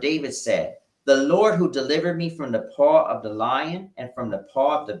 Moreover, David said, the Lord who delivered me from the paw of the lion and from the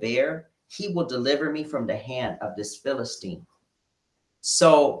paw of the bear, he will deliver me from the hand of this Philistine.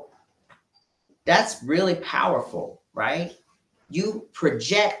 So that's really powerful, right? You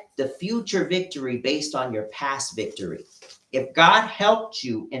project the future victory based on your past victory. If God helped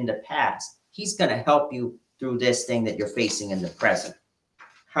you in the past, he's going to help you through this thing that you're facing in the present.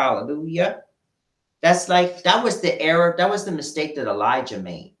 Hallelujah. That was the error. That was the mistake that Elijah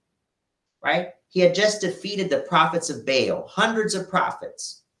made, right? He had just defeated the prophets of Baal, hundreds of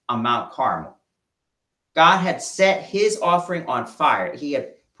prophets on Mount Carmel. God had set his offering on fire. He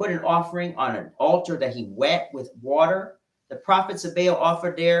had put an offering on an altar that he wet with water. The prophets of Baal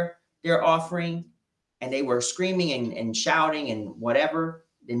offered their offering, and they were screaming and shouting and whatever,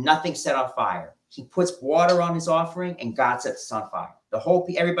 and nothing set on fire. He puts water on his offering, and God sets it on fire.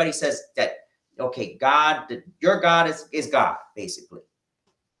 Everybody says that, okay, your God is God, basically.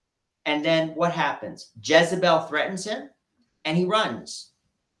 And then what happens? Jezebel threatens him, and he runs.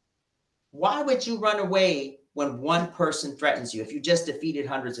 Why would you run away when one person threatens you if you just defeated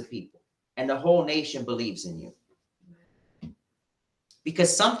hundreds of people and the whole nation believes in you?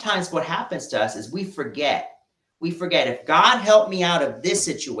 Because sometimes what happens to us is we forget. If God helped me out of this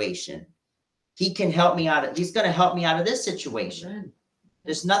situation, he's going to help me out of this situation. Amen.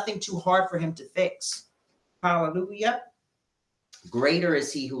 There's nothing too hard for him to fix. Hallelujah. Greater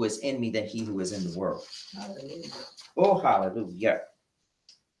is he who is in me than he who is in the world. Hallelujah. Oh, hallelujah.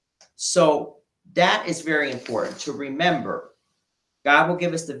 So that is very important to remember. God will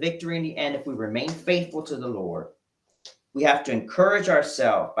give us the victory in the end if we remain faithful to the Lord. We have to encourage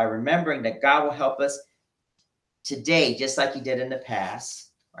ourselves by remembering that God will help us today, just like he did in the past,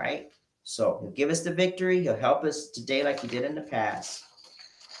 right? So he'll give us the victory. He'll help us today like he did in the past.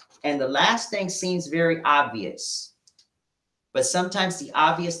 And the last thing seems very obvious, but sometimes the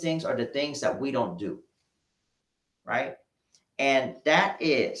obvious things are the things that we don't do, right? And that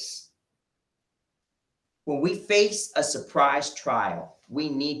is when we face a surprise trial, we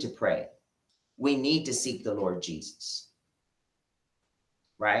need to pray. We need to seek the Lord Jesus,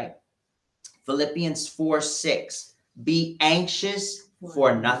 right? Philippians 4:6, be anxious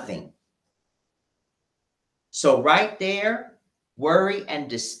for nothing. So right there, worry and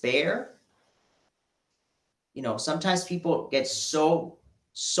despair. You know, sometimes people get so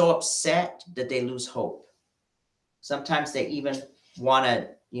upset that they lose hope. Sometimes they even want to,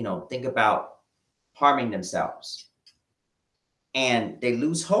 think about harming themselves. And they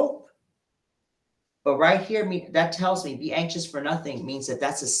lose hope. But right here, that tells me be anxious for nothing means that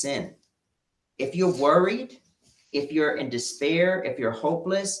that's a sin. If you're worried, if you're in despair, if you're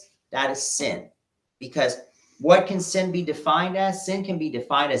hopeless, that is sin. Because what can sin be defined as? Sin can be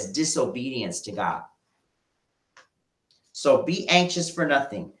defined as disobedience to God. So be anxious for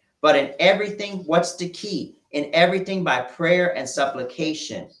nothing. But in everything, what's the key? In everything by prayer and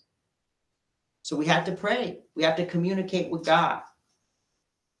supplication. So we have to pray. We have to communicate with God.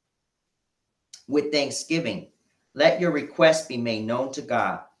 With thanksgiving, let your requests be made known to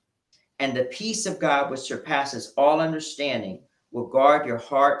God. And the peace of God, which surpasses all understanding, will guard your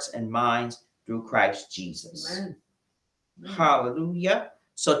hearts and minds through Christ Jesus. Amen. Hallelujah.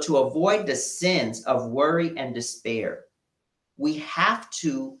 So to avoid the sins of worry and despair, we have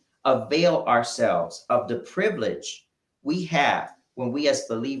to avail ourselves of the privilege we have when we as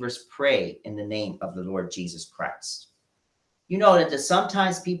believers pray in the name of the Lord Jesus Christ. You know that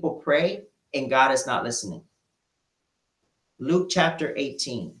sometimes people pray and God is not listening. Luke chapter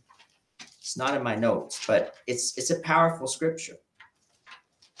 18. It's not in my notes, but it's a powerful scripture.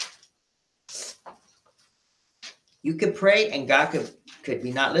 You could pray and God could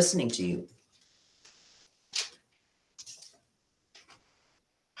be not listening to you.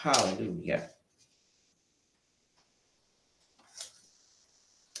 Hallelujah.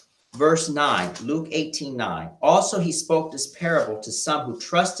 Verse 9, Luke 18:9. Also, he spoke this parable to some who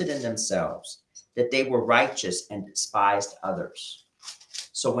trusted in themselves that they were righteous and despised others.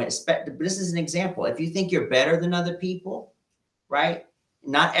 So this is an example. If you think you're better than other people, right?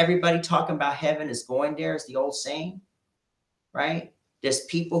 Not everybody talking about heaven is going there, is the old saying, right? There's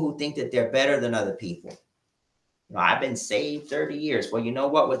people who think that they're better than other people. You know, I've been saved 30 years. Well, you know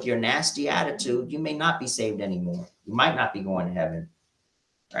what? With your nasty attitude, you may not be saved anymore. You might not be going to heaven,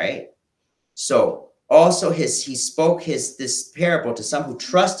 right? So also he spoke this parable to some who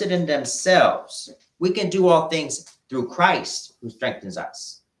trusted in themselves. We can do all things through Christ who strengthens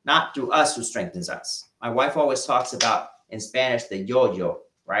us, not through us who strengthens us. My wife always talks about in Spanish the yo-yo,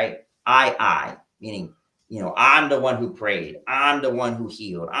 right? I, meaning, you know, I'm the one who prayed. I'm the one who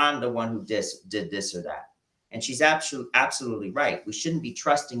healed. I'm the one who did this or that. And she's absolutely right. We shouldn't be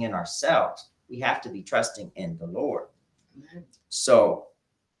trusting in ourselves. We have to be trusting in the Lord. Amen. So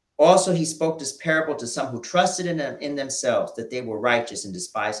also he spoke this parable to some who trusted in themselves that they were righteous and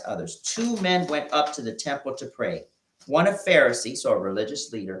despised others. Two men went up to the temple to pray. One a Pharisee, so a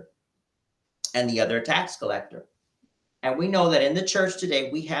religious leader, and the other a tax collector. And we know that in the church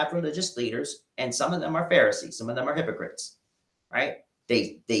today, we have religious leaders, and some of them are Pharisees. Some of them are hypocrites, right?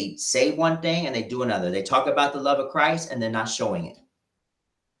 They say one thing and they do another. They talk about the love of Christ and they're not showing it,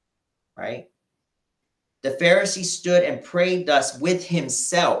 right? The Pharisee stood and prayed thus with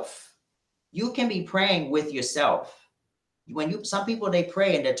himself. You can be praying with yourself. Some people, they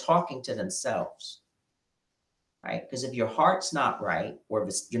pray and they're talking to themselves, right? Because if your heart's not right, or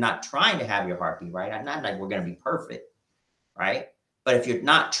if you're not trying to have your heart be right, I'm not like we're going to be perfect, right? But if you're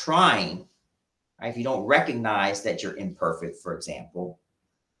not trying, right, if you don't recognize that you're imperfect, for example,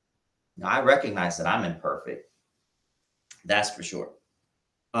 now I recognize that I'm imperfect. That's for sure.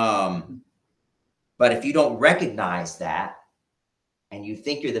 But if you don't recognize that and you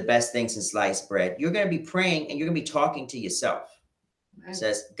think you're the best thing since sliced bread, you're going to be praying and you're going to be talking to yourself. It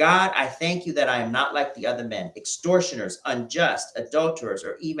says, God, I thank you that I am not like the other men, extortioners, unjust, adulterers,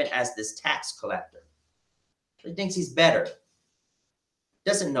 or even as this tax collector. He thinks he's better.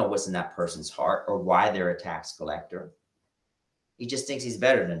 Doesn't know what's in that person's heart or why they're a tax collector. He just thinks he's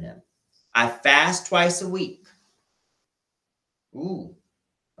better than him. I fast twice a week. Ooh,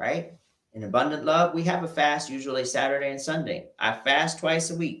 right? In Abundant Love, we have a fast usually Saturday and Sunday. I fast twice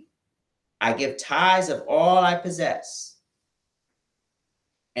a week. I give tithes of all I possess.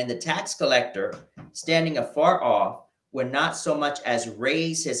 And the tax collector, standing afar off, would not so much as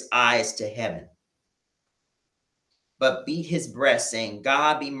raise his eyes to heaven, but beat his breast, saying,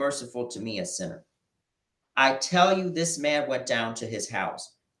 God, be merciful to me, a sinner. I tell you, this man went down to his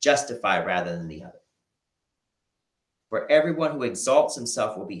house, justified rather than the other. For everyone who exalts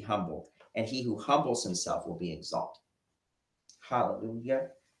himself will be humbled, and he who humbles himself will be exalted. Hallelujah.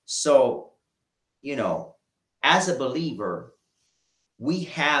 So, you know, as a believer, we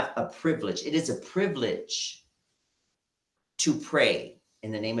have a privilege. It is a privilege to pray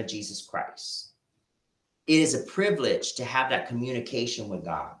in the name of Jesus Christ. It is a privilege to have that communication with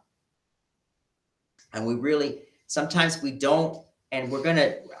God. And we really, sometimes we don't, and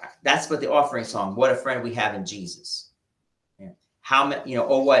that's what the offering song, what a friend we have in Jesus. How many,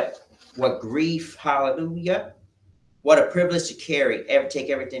 oh, what grief, hallelujah. What a privilege to take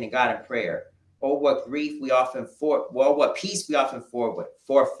everything to God in prayer. Oh, what grief we often what peace we often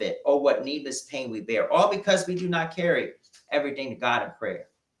forfeit. Oh, what needless pain we bear. All because we do not carry everything to God in prayer.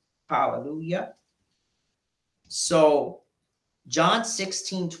 Hallelujah. So John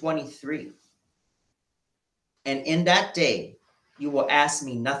 16:23. And in that day, you will ask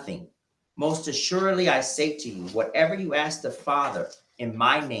me nothing. Most assuredly, I say to you, whatever you ask the Father in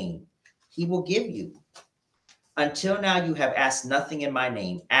my name, he will give you. Until now, you have asked nothing in my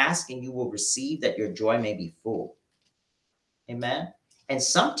name. Ask and you will receive, that your joy may be full. Amen. And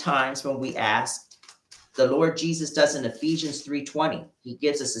sometimes when we ask, the Lord Jesus does in Ephesians 3:20. He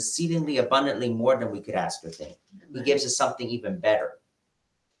gives us exceedingly abundantly more than we could ask or think. He gives us something even better.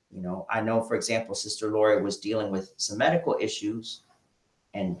 You know, I know, for example, Sister Lori was dealing with some medical issues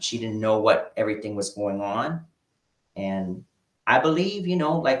and she didn't know what everything was going on. And I believe, you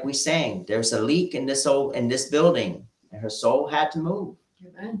know, like we sang, there's a leak in this building, and her soul had to move.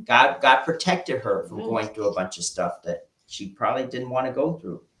 Amen. God protected her from going through a bunch of stuff that she probably didn't want to go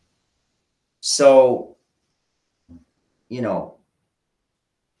through. So, you know,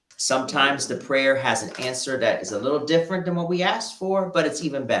 sometimes the prayer has an answer that is a little different than what we asked for, but it's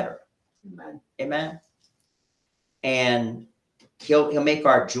even better. Amen. Amen. And he'll make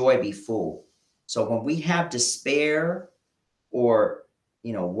our joy be full. So when we have despair or,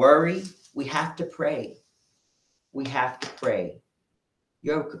 you know, worry, we have to pray. We have to pray.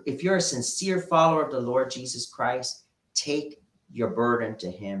 If you're a sincere follower of the Lord Jesus Christ, take your burden to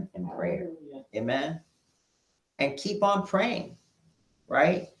him in prayer. Hallelujah. Amen. And keep on praying,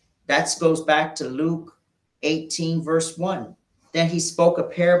 right? That goes back to Luke 18, verse 1. Then he spoke a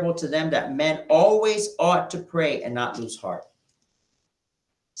parable to them that men always ought to pray and not lose heart,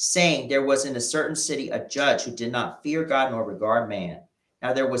 saying, there was in a certain city a judge who did not fear God nor regard man.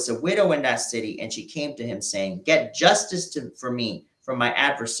 Now there was a widow in that city, and she came to him, saying, get justice for me from my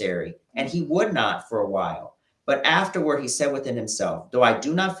adversary. And he would not for a while. But afterward he said within himself, though I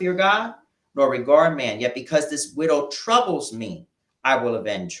do not fear God nor regard man, yet because this widow troubles me, I will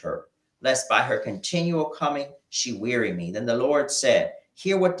avenge her, lest by her continual coming she weary me. Then the Lord said,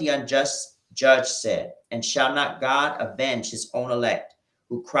 hear what the unjust judge said, and shall not God avenge his own elect,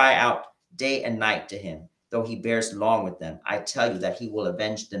 who cry out day and night to him, though he bears long with them? I tell you that he will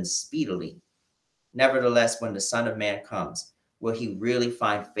avenge them speedily. Nevertheless, when the Son of Man comes, will he really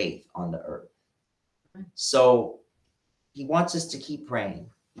find faith on the earth? So he wants us to keep praying.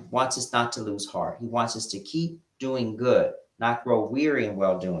 He wants us not to lose heart. He wants us to keep doing good, not grow weary in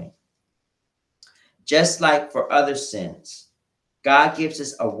well-doing. Just like for other sins, God gives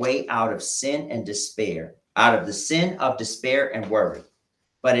us a way out of sin and despair, out of the sin of despair and worry.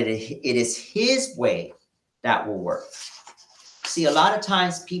 But it is his way that will work. See, a lot of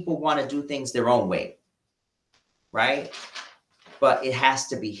times people want to do things their own way, right? But it has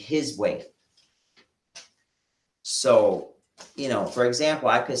to be his way. So, you know, for example,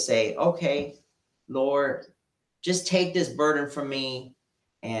 I could say, okay, Lord, just take this burden from me.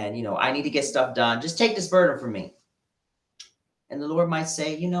 And, you know, I need to get stuff done. Just take this burden from me. And the Lord might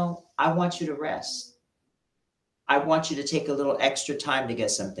say, you know, I want you to rest. I want you to take a little extra time to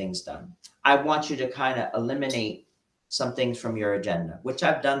get some things done. I want you to kind of eliminate some things from your agenda, which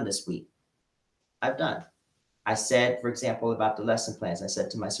I've done this week. I've done. I said, for example, about the lesson plans, I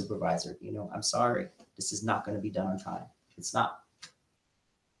said to my supervisor, you know, I'm sorry, this is not going to be done on time. It's not.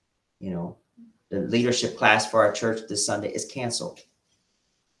 You know, the leadership class for our church this Sunday is canceled.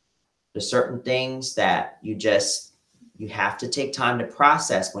 There's certain things that you have to take time to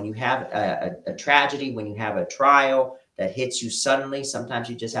process. When you have a tragedy, when you have a trial that hits you suddenly, sometimes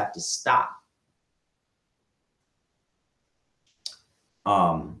you just have to stop.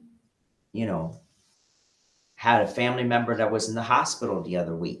 You know, had a family member that was in the hospital the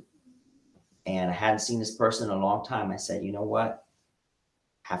other week, and I hadn't seen this person in a long time. I said, you know what?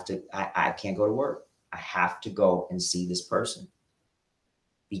 I can't go to work. I have to go and see this person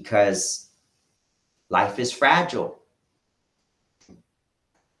because life is fragile.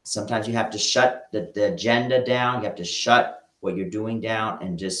 Sometimes you have to shut the agenda down. You have to shut what you're doing down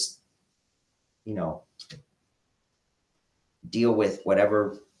and just, you know, deal with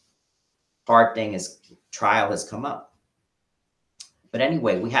whatever hard trial has come up. But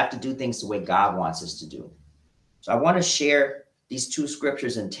anyway, we have to do things the way God wants us to do. So I want to share these two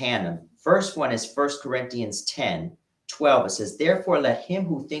scriptures in tandem. First one is 1 Corinthians 10:12. It says, therefore, let him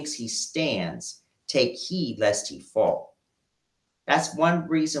who thinks he stands take heed lest he fall. That's one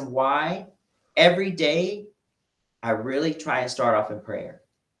reason why every day I really try and start off in prayer.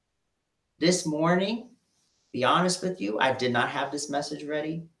 This morning, be honest with you, I did not have this message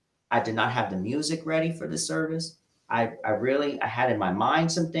ready. I did not have the music ready for the service. I had in my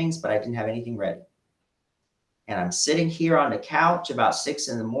mind some things, but I didn't have anything ready. And I'm sitting here on the couch about 6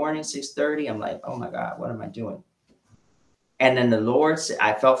 in the morning, 6:30. I'm like, oh my God, what am I doing? And then the Lord said,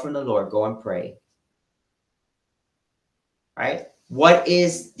 I felt from the Lord, go and pray. Right? What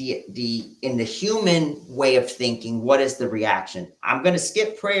is in the human way of thinking, what is the reaction? I'm going to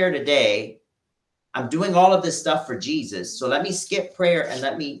skip prayer today. I'm doing all of this stuff for Jesus. So let me skip prayer and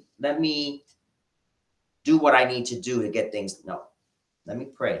let me do what I need to do to get things. No, let me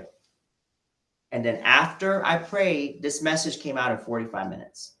pray. And then after I prayed, this message came out in 45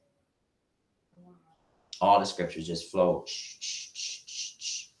 minutes. All the scriptures just flow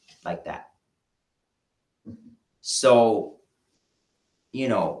like that. So, you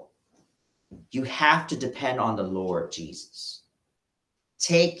know, you have to depend on the Lord Jesus.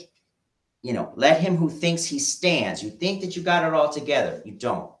 Take, you know, let him who thinks he stands. You think that you got it all together. You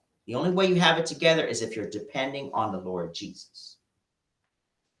don't. The only way you have it together is if you're depending on the Lord Jesus.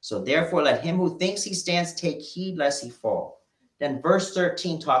 So therefore, let him who thinks he stands take heed lest he fall. Then verse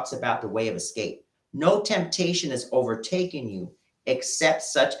 13 talks about the way of escape. No temptation is overtaken you except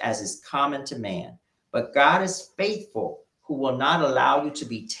such as is common to man. But God is faithful, who will not allow you to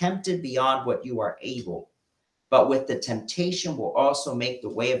be tempted beyond what you are able. But with the temptation will also make the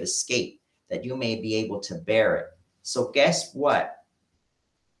way of escape, that you may be able to bear it. So guess what?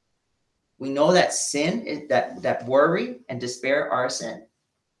 We know that sin is that worry and despair are a sin.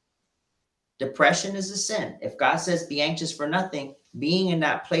 Depression is a sin. If God says be anxious for nothing, being in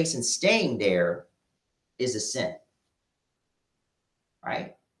that place and staying there is a sin,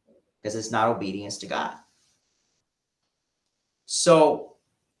 right? Because it's not obedience to God. So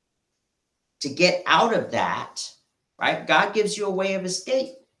to get out of that, right, God gives you a way of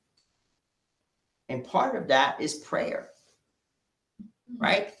escape. And part of that is prayer,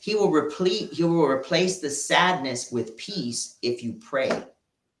 right? He will replace the sadness with peace if you pray.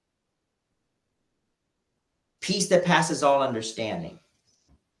 Peace that passes all understanding.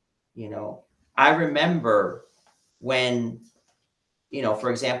 You know, I remember when, you know, for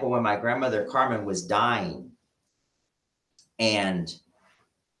example, when my grandmother Carmen was dying, and,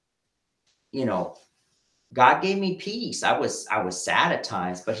 you know, God gave me peace. I was sad at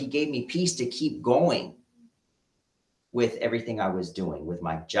times, but he gave me peace to keep going with everything I was doing, with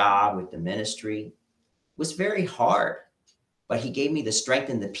my job, with the ministry. It was very hard, but he gave me the strength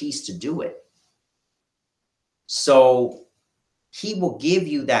and the peace to do it. So he will give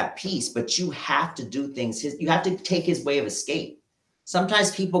you that peace, but you have to do things. You have to take his way of escape.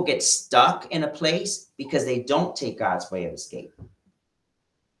 Sometimes people get stuck in a place because they don't take God's way of escape,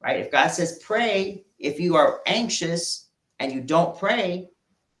 right? If God says pray, if you are anxious and you don't pray,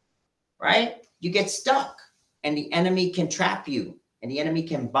 right, you get stuck and the enemy can trap you and the enemy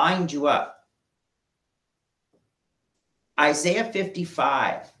can bind you up. Isaiah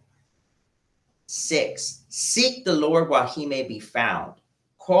 55:6, seek the Lord while he may be found.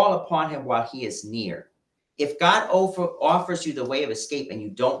 Call upon him while he is near. If God offers you the way of escape and you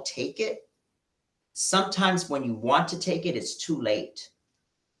don't take it, sometimes when you want to take it, it's too late,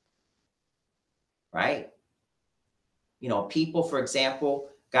 right? You know, people, for example,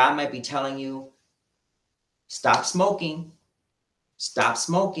 God might be telling you, stop smoking, stop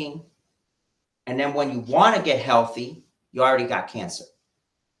smoking. And then when you want to get healthy, you already got cancer,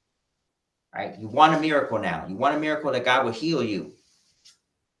 right? You want a miracle now. You want a miracle that God will heal you.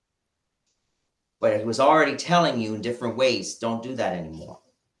 But he was already telling you in different ways, don't do that anymore.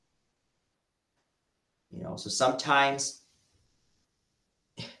 You know, so sometimes,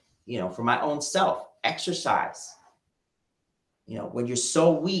 you know, for my own self, exercise. You know, when you're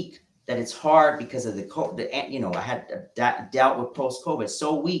so weak that it's hard because of you know, I had dealt with post-COVID,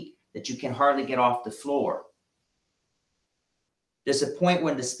 so weak that you can hardly get off the floor. There's a point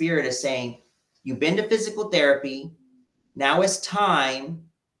when the Spirit is saying, you've been to physical therapy, now it's time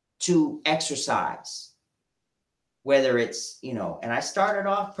to exercise. Whether it's, you know, and I started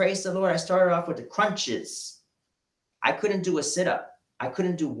off, praise the Lord, I started off with the crunches. I couldn't do a sit-up. I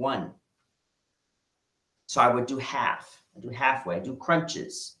couldn't do one. So I would do half. I do halfway. I do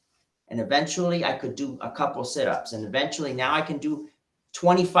crunches. And eventually I could do a couple sit-ups. And eventually now I can do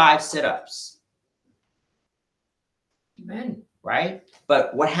 25 sit-ups. Amen. Right?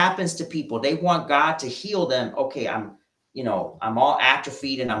 But what happens to people? They want God to heal them. Okay, I'm all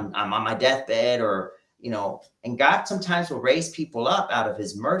atrophied and I'm on my deathbed, or, you know, and God sometimes will raise people up out of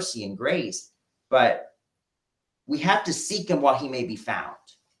his mercy and grace. But we have to seek him while he may be found.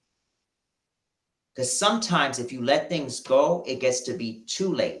 Because sometimes if you let things go, it gets to be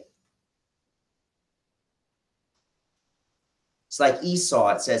too late. It's like Esau,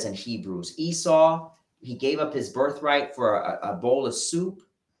 it says in Hebrews. Esau, he gave up his birthright for a bowl of soup,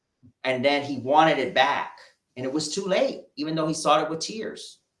 and then he wanted it back. And it was too late, even though he sought it with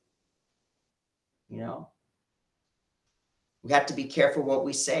tears. You know? We have to be careful what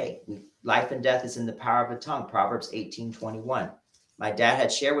we say. Life and death is in the power of the tongue, Proverbs 18:21. My dad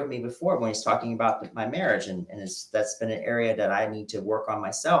had shared with me before when he's talking about my marriage, and that's been an area that I need to work on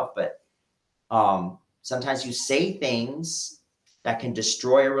myself. But sometimes you say things that can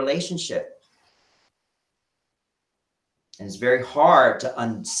destroy a relationship. And it's very hard to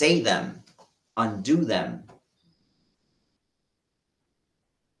unsay them, undo them.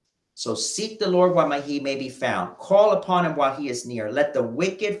 So seek the Lord while he may be found. Call upon him while he is near. Let the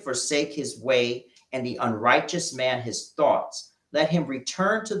wicked forsake his way, and the unrighteous man his thoughts. Let him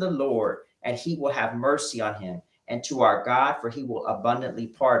return to the Lord, and he will have mercy on him, and to our God, for he will abundantly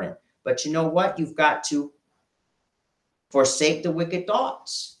pardon. But you know what? You've got to forsake the wicked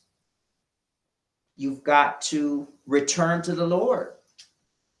thoughts. You've got to return to the Lord.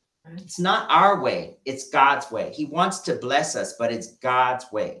 It's not our way. It's God's way. He wants to bless us, but it's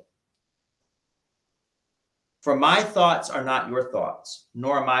God's way. For my thoughts are not your thoughts,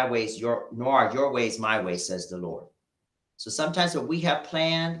 nor are my ways nor are your ways my ways, says the Lord. So sometimes what we have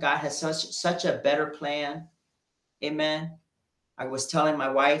planned, God has such a better plan. Amen. I was telling my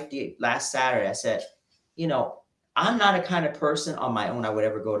wife last Saturday, I said, you know, I'm not a kind of person on my own I would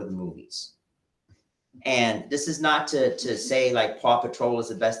ever go to the movies. And this is not to say like Paw Patrol is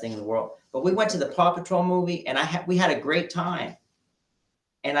the best thing in the world, but we went to the Paw Patrol movie and we had a great time.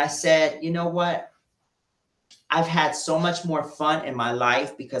 And I said, you know what? I've had so much more fun in my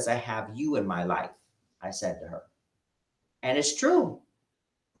life because I have you in my life, I said to her. And it's true,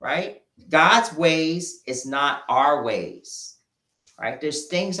 right? God's ways is not our ways, right? There's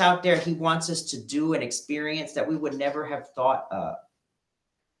things out there he wants us to do and experience that we would never have thought of,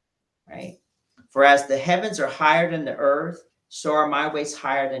 right? For as the heavens are higher than the earth, so are my ways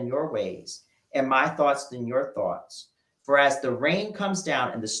higher than your ways, and my thoughts than your thoughts. For as the rain comes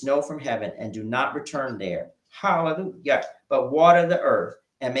down and the snow from heaven and do not return there, hallelujah, but water the earth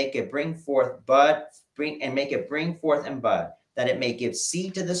and make it bring forth and bud, that it may give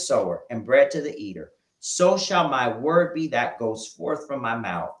seed to the sower and bread to the eater. So shall my word be that goes forth from my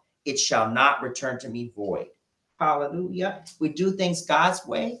mouth. It shall not return to me void. Hallelujah. We do things God's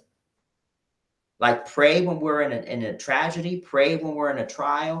way. Like pray when we're in a tragedy, pray when we're in a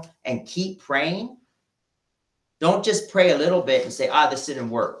trial, and keep praying. Don't just pray a little bit and say, this didn't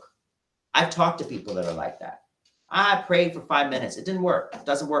work. I've talked to people that are like that. I prayed for 5 minutes. It didn't work. It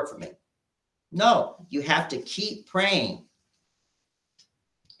doesn't work for me. No, you have to keep praying.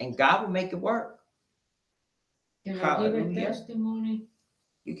 And God will make it work. Can I give a testimony?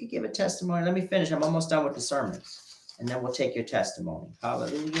 You could give a testimony. Let me finish. I'm almost done with the sermon. And then we'll take your testimony.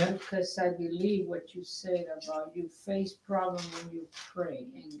 Hallelujah. Because I believe what you said about you face problems when you pray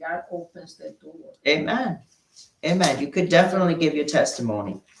and God opens the door. Amen. Amen. You could definitely give your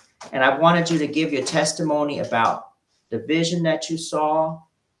testimony. And I wanted you to give your testimony about the vision that you saw.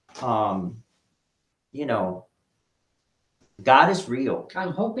 You know, God is real.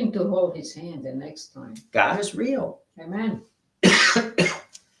 I'm hoping to hold his hand the next time. God is real. Amen.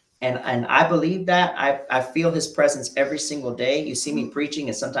 And I believe that. I feel his presence every single day. You see me preaching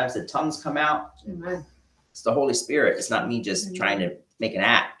and sometimes the tongues come out. Amen. It's the Holy Spirit. It's not me just trying to make an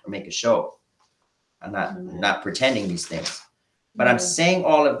act or make a show. I'm not pretending these things. But I'm saying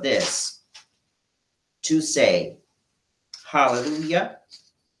all of this to say, hallelujah,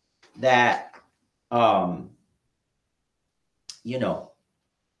 that, you know,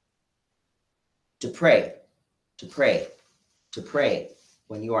 to pray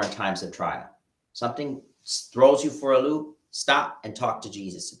when you are in times of trial. Something throws you for a loop, stop and talk to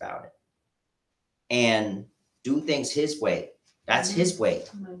Jesus about it. And do things his way. That's his way.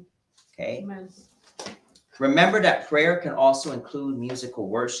 Okay? Remember that prayer can also include musical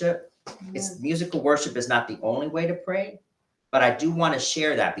worship. Musical worship is not the only way to pray, but I do want to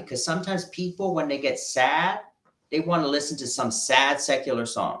share that because sometimes people, when they get sad, they want to listen to some sad secular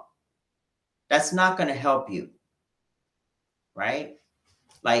song. That's not going to help you, right?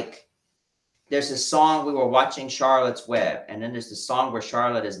 Like there's a song, we were watching Charlotte's Web, and then there's the song where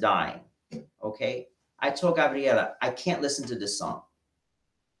Charlotte is dying, okay? I told Gabriela, I can't listen to this song,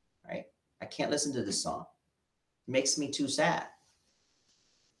 right? I can't listen to this song. It makes me too sad.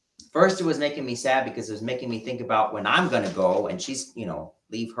 First, it was making me sad because it was making me think about when I'm going to go and she's, you know,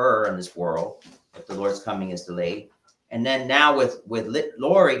 leave her in this world if the Lord's coming is delayed. And then now with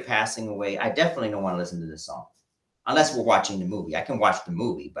Lori passing away, I definitely don't want to listen to this song. Unless we're watching the movie. I can watch the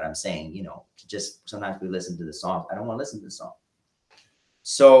movie, but I'm saying, you know, just sometimes we listen to the song. I don't want to listen to the song.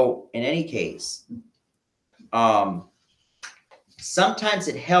 So in any case, sometimes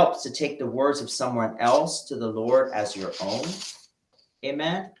it helps to take the words of someone else to the Lord as your own.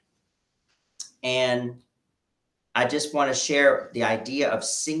 Amen. And I just want to share the idea of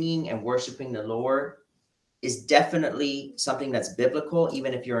singing and worshiping the Lord is definitely something that's biblical,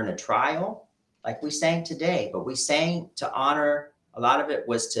 even if you're in a trial. Like we sang today, but we sang to honor, a lot of it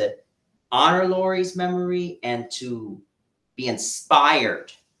was to honor Lori's memory and to be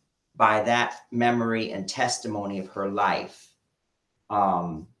inspired by that memory and testimony of her life.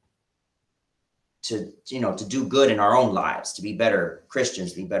 to do good in our own lives, to be better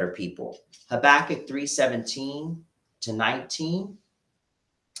Christians, be better people. Habakkuk 3:17 to 19.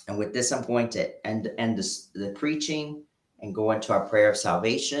 And with this, I'm going to end the preaching and go into our prayer of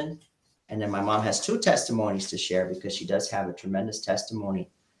salvation. And then my mom has 2 testimonies to share, because she does have a tremendous testimony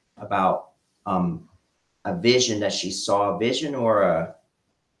about a vision that she saw, a vision, or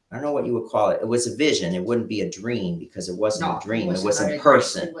I don't know what you would call it. It was a vision. It wouldn't be a dream, because it wasn't a dream. It was in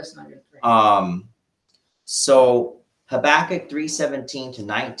person. It was not a dream. So Habakkuk 3:17 to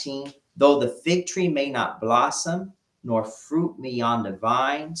 19, though the fig tree may not blossom, nor fruit me on the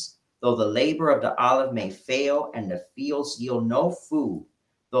vines, though the labor of the olive may fail, and the fields yield no food,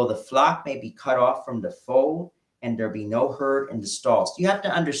 though the flock may be cut off from the fold, and there be no herd in the stalls. You have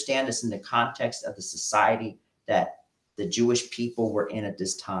to understand this in the context of the society that the Jewish people were in at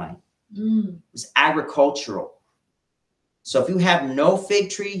this time. It was agricultural. So if you have no fig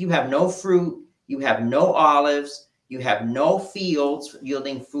tree, you have no fruit, you have no olives, you have no fields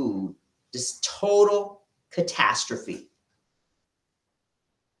yielding food, this total catastrophe.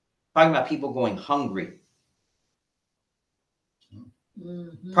 Talking about people going hungry.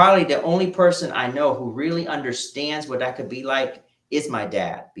 Probably the only person I know who really understands what that could be like is my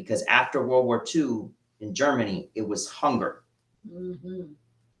dad, because after World War II in Germany, it was hunger.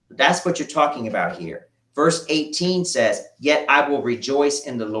 That's what you're talking about here. Verse 18 says, yet I will rejoice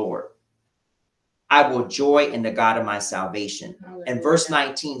in the Lord. I will joy in the God of my salvation. And verse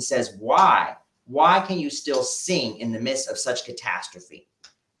 19 says, why? Why can you still sing in the midst of such catastrophe?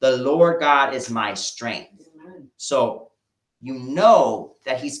 The Lord God is my strength. So you know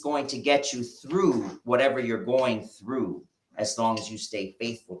that he's going to get you through whatever you're going through, as long as you stay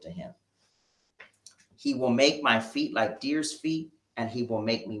faithful to him. He will make my feet like deer's feet, and he will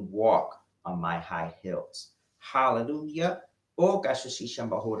make me walk on my high hills. Hallelujah.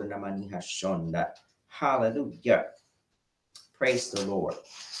 Hallelujah. Praise the Lord.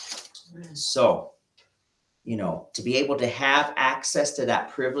 So, to be able to have access to that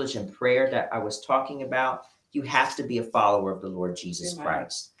privilege and prayer that I was talking about, you have to be a follower of the Lord Jesus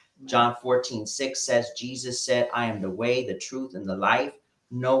Christ. John 14:6 says, Jesus said, I am the way, the truth, and the life.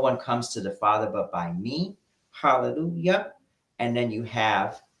 No one comes to the Father but by me. Hallelujah. And then you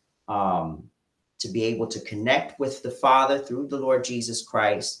have to be able to connect with the Father through the Lord Jesus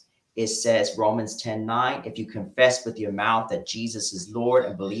Christ. It says, Romans 10:9, if you confess with your mouth that Jesus is Lord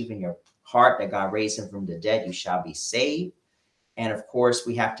and believe in your heart that God raised him from the dead, you shall be saved. And of course,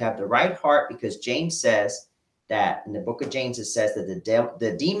 we have to have the right heart, because James says that in the book of James, it says that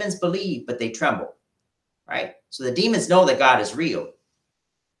the demons believe, but they tremble, right? So the demons know that God is real,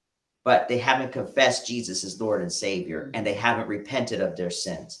 but they haven't confessed Jesus as Lord and Savior, and they haven't repented of their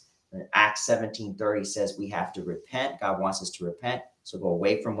sins. And Acts 17:30 says we have to repent. God wants us to repent. So go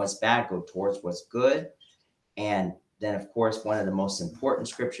away from what's bad, go towards what's good. And then, of course, one of the most important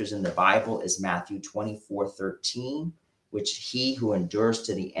scriptures in the Bible is Matthew 24:13, which he who endures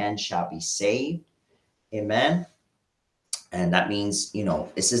to the end shall be saved. Amen. And that means,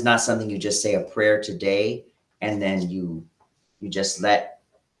 this is not something you just say a prayer today and then you just let,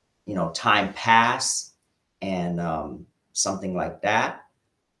 time pass and something like that.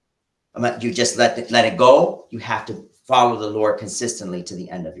 You just let it go. You have to follow the Lord consistently to the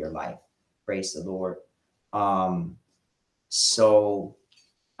end of your life. Praise the Lord. So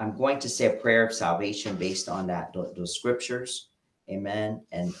I'm going to say a prayer of salvation based on those scriptures. Amen.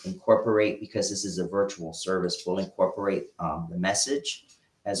 And incorporate, because this is a virtual service, we'll incorporate the message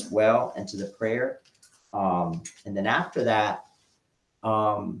as well into the prayer. And then after that,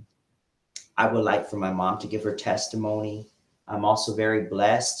 I would like for my mom to give her testimony. I'm also very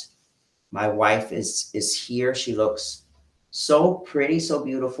blessed. My wife is here. She looks so pretty, so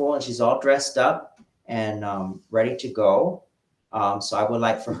beautiful, and she's all dressed up and ready to go. So I would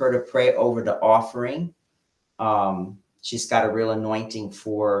like for her to pray over the offering. She's got a real anointing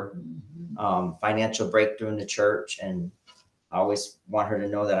for financial breakthrough in the church, and I always want her to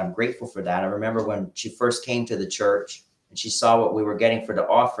know that I'm grateful for that. I remember when she first came to the church and she saw what we were getting for the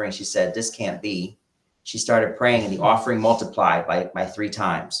offering, she said, this can't be. She started praying and the offering multiplied by 3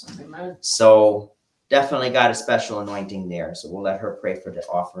 times. Amen. So definitely got a special anointing there. So we'll let her pray for the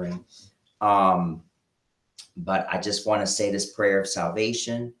offering. But I just want to say this prayer of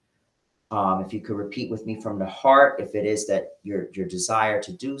salvation. If you could repeat with me from the heart, if it is that your desire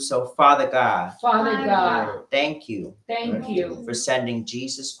to do so. Father God, thank you for sending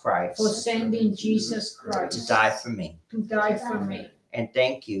Jesus Christ, to die for me. And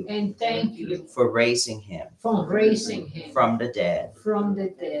thank you for raising him from the dead.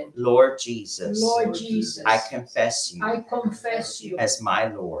 Lord Jesus, I confess you as my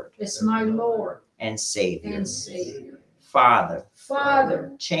Lord and Savior. and Savior. Father,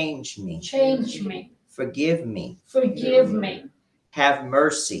 Father, change me. change me. Forgive me. Forgive me. Have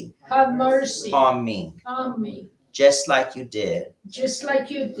mercy Have mercy on me, on me, just like you did just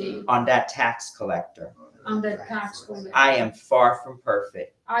like you did on that tax collector. on the tax collector. I am far from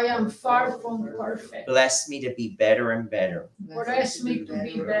perfect. I am far from perfect. Bless me to be better and better Bless me to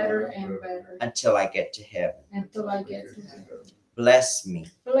be better and better until I get to heaven. until I get to heaven. Bless me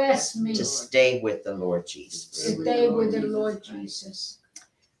Bless me to stay with the Lord Jesus. stay with the Lord Jesus.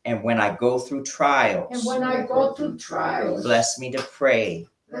 And when I go through And trials, when I go through trials, bless me to pray.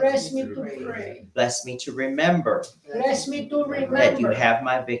 bless me to pray. Bless me to remember Bless me to that you remember have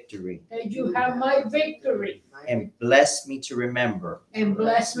my victory. that you have my victory. And bless me to remember And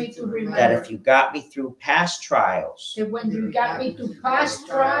bless me to that remember if you got me through past trials, that when you got me to past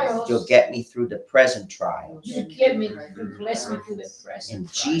trials, you'll get me through the present trials. you get me to bless me to the present. In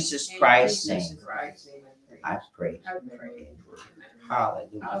Jesus trials. Christ's In Jesus name, Christ's I pray. I pray.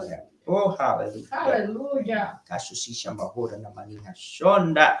 Hallelujah. Oh, hallelujah. Hallelujah.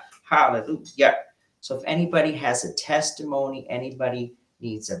 Hallelujah. So if anybody has a testimony, anybody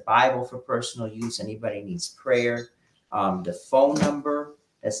needs a Bible for personal use, anybody needs prayer, the phone number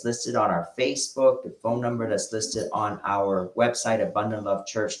that's listed on our Facebook, the phone number that's listed on our website,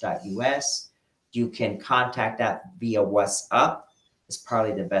 abundantlovechurch.us. You can contact that via WhatsApp. It's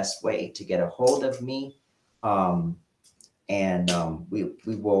probably the best way to get a hold of me.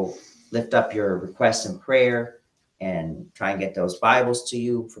 We will lift up your requests in prayer and try and get those Bibles to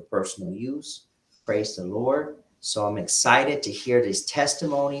you for personal use. Praise the Lord. So I'm excited to hear these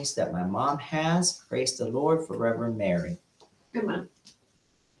testimonies that my mom has. Praise the Lord for Reverend Mary. Amen.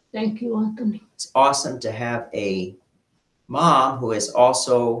 Thank you, Anthony. It's awesome to have a mom who is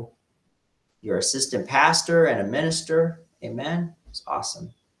also your assistant pastor and a minister. Amen. It's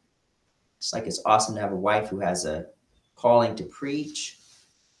awesome. It's like it's awesome to have a wife who has a calling to preach.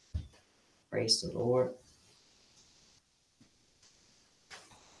 Praise the Lord.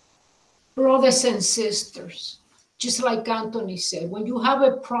 Brothers and sisters, just like Anthony said, when you have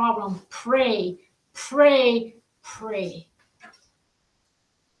a problem, pray, pray, pray.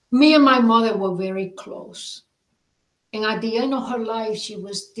 Me and my mother were very close. And at the end of her life, she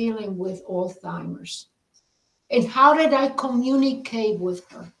was dealing with Alzheimer's. And how did I communicate with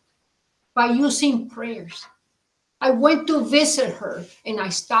her? By using prayers. I went to visit her and I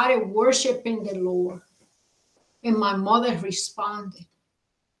started worshiping the Lord. And my mother responded.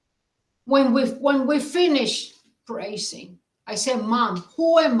 When we finished praising, I said, Mom,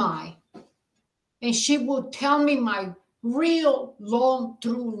 who am I? And she would tell me my real long,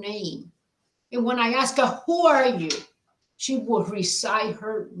 true name. And when I asked her, who are you? She would recite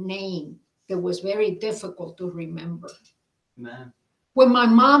her name that was very difficult to remember. Amen. When my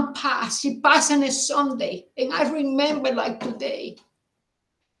mom passed, she passed on a Sunday, and I remember like today.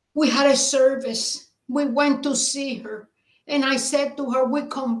 We had a service. We went to see her, and I said to her, we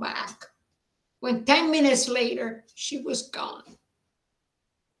come back. When 10 minutes later, she was gone.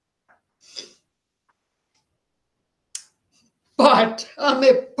 But I'm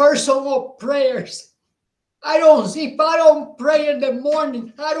a person of prayers. If I don't pray in the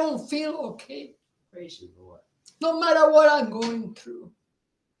morning, I don't feel okay. Praise the Lord. No matter what I'm going through.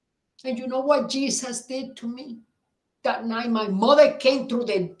 And you know what Jesus did to me? That night, my mother came through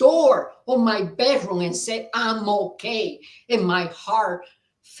the door of my bedroom and said, I'm okay. And my heart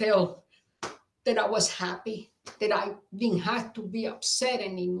felt that I was happy, that I didn't have to be upset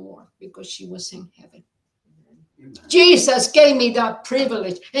anymore because she was in heaven. Amen. Jesus gave me that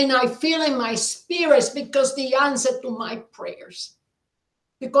privilege, and I feel in my spirits because the answer to my prayers.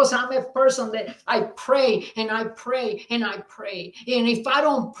 Because I'm a person that I pray and I pray and I pray. And if I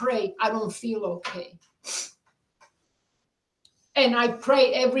don't pray, I don't feel okay. And I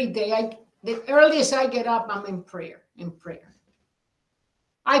pray every day. The earliest I get up, I'm in prayer.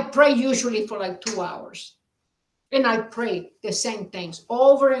 I pray usually for like 2 hours. And I pray the same things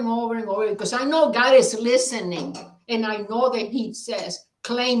over and over and over because I know God is listening. And I know that He says,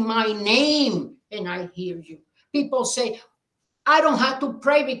 claim my name and I hear you. People say, I don't have to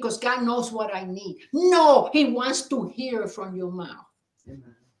pray because God knows what I need. No, He wants to hear from your mouth.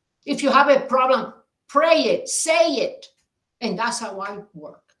 Amen. If you have a problem, pray it, say it. And that's how I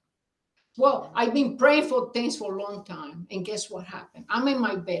work. Well, I've been praying for things for a long time. And guess what happened? I'm in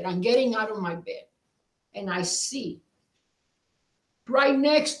my bed. I'm getting out of my bed. And I see right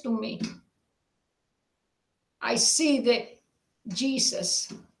next to me, I see that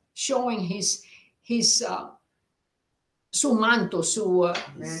Jesus showing his su manto, his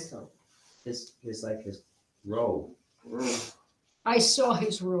like his robe. I saw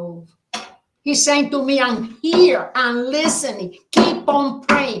his robe. He's saying to me, I'm here, I'm listening. Keep on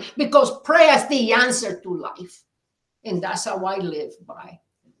praying, because prayer is the answer to life. And that's how I live by.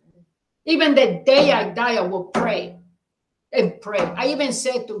 Even the day I die, I will pray and pray. I even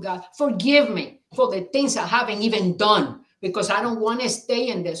said to God, forgive me for the things I haven't even done, because I don't want to stay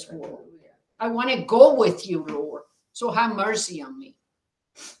in this world. I want to go with you, Lord. So have mercy on me.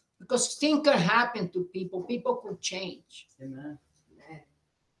 Because things can happen to people. People could change. Amen.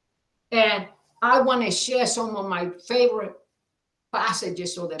 And I want to share some of my favorite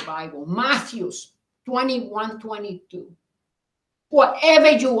passages of the Bible. Matthew 21:22.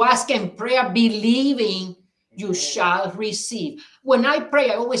 Whatever you ask in prayer, believing, you shall receive. When I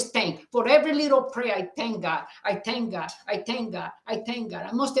pray, I always thank. For every little prayer, I thank God. I thank God. I thank God. I thank God.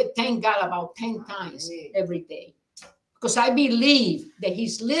 I must thank God about 10 times every day. Because I believe that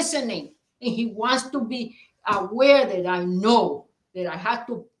he's listening and he wants to be aware that I know that I have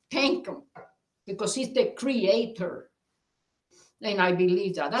to thank him because he's the creator. And I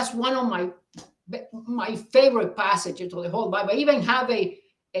believe that. That's one of my favorite passages of the whole Bible. I even have a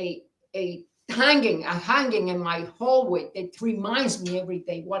hanging in my hallway that reminds me every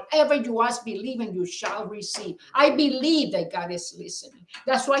day, whatever you ask, believe, and you shall receive. I believe that God is listening.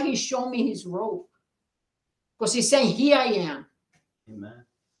 That's why he showed me his robe. Because he's saying, here I am. Amen.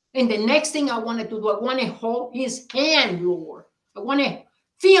 And the next thing I wanted to do, I want to hold his hand, Lord. I want to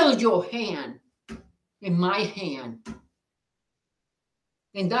feel your hand in my hand.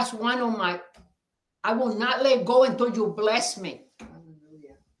 And that's one of my, I will not let go until you bless me.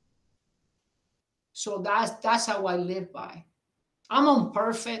 Hallelujah. So that's how I live by. I'm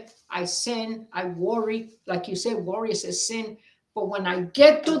imperfect. I sin. I worry. Like you said, worry is a sin. But when I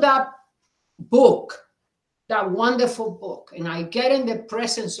get to that book, that wonderful book, and I get in the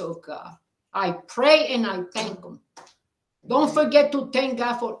presence of God, I pray and I thank him. Don't forget to thank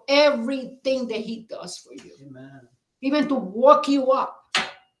God for everything that he does for you. Amen. Even to woke you up.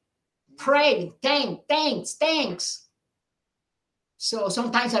 Pray, thanks. So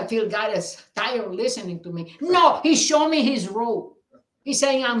sometimes I feel God is tired of listening to me. No, he showed me his robe. He's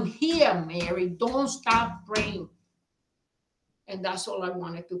saying, I'm here, Mary. Don't stop praying. And that's all I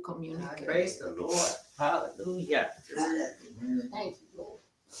wanted to communicate. Praise the Lord. Hallelujah. Thank you, Lord.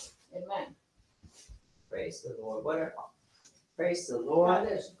 Amen. Praise the Lord. Praise the Lord.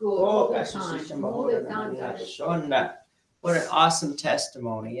 God is good all the time. All the time. What an awesome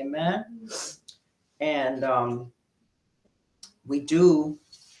testimony. Amen. And we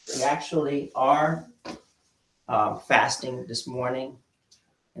actually are fasting this morning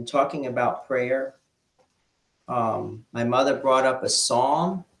and talking about prayer. My mother brought up a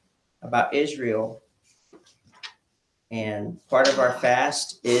psalm about Israel, and part of our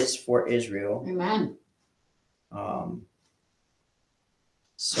fast is for Israel. Amen.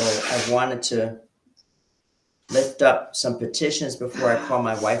 So I wanted to lift up some petitions before I call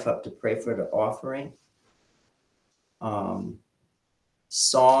my wife up to pray for the offering.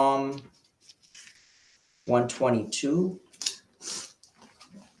 Psalm 122.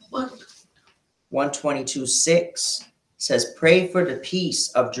 122:6 says, pray for the peace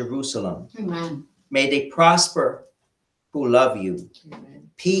of Jerusalem. Amen. May they prosper who love you. Amen.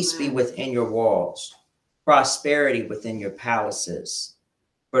 Peace be within your walls, prosperity within your palaces.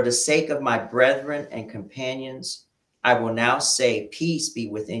 For the sake of my brethren and companions, I will now say, peace be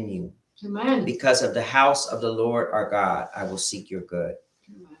within you. Amen. Because of the house of the Lord our God, I will seek your good.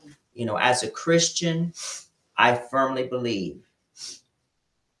 Amen. You know, as a Christian, I firmly believe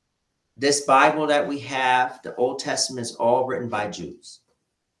this Bible that we have, the Old Testament, is all written by Jews.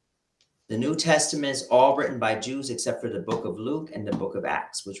 The New Testament is all written by Jews except for the book of Luke and the book of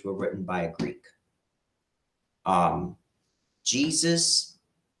Acts, which were written by a Greek. Jesus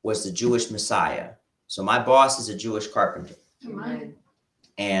was the Jewish Messiah. So my boss is a Jewish carpenter. Amen.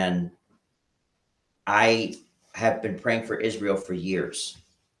 And I have been praying for Israel for years.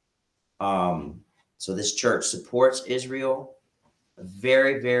 So this church supports Israel. A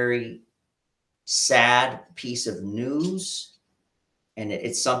very, very sad piece of news. And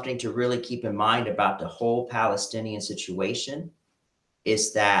it's something to really keep in mind about the whole Palestinian situation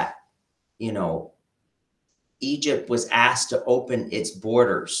is that, you know, Egypt was asked to open its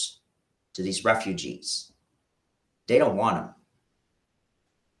borders to these refugees. They don't want them.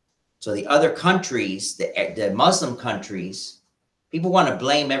 So the other countries, the Muslim countries, people want to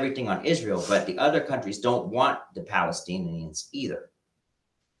blame everything on Israel, but the other countries don't want the Palestinians either.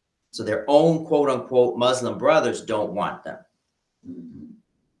 So their own quote unquote Muslim brothers don't want them. Mm-hmm.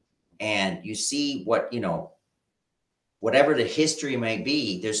 And you see what, you know, whatever the history may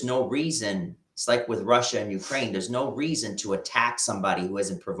be, there's no reason. It's like with Russia and Ukraine, there's no reason to attack somebody who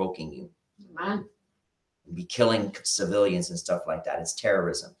isn't provoking you. Amen. Be killing civilians and stuff like that. It's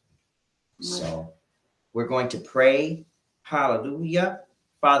terrorism. So we're going to pray. Hallelujah.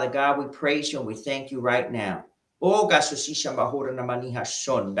 Father God, we praise you and we thank you right now. Oh, gasusisha bahura namaniha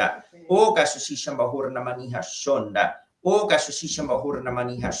shonda. Oh, gasusisha bahura namaniha shonda. Oh, gasusisha bahura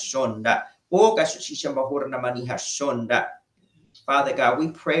namaniha shonda. Oh, gasusisha bahura namaniha shonda. Father God, we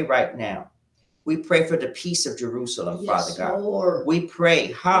pray right now. We pray for the peace of Jerusalem, Yes, Father God. Lord. We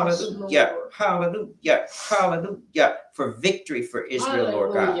pray, hallelujah, Yes, hallelujah, hallelujah, for victory for Israel,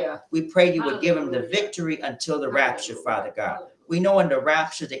 Lord God. Hallelujah. We pray you would give them the Hallelujah. victory until the rapture, Hallelujah. Father God. Hallelujah. We know in the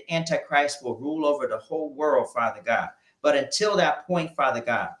rapture, the Antichrist will rule over the whole world, Father God. But until that point, Father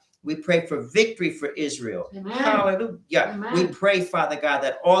God, we pray for victory for Israel. Amen. Hallelujah. Amen. We pray, Father God,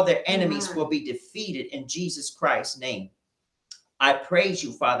 that all their enemies Amen. will be defeated in Jesus Christ's name. I praise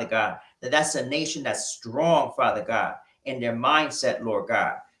you, Father God, that that's a nation that's strong, Father God, in their mindset, Lord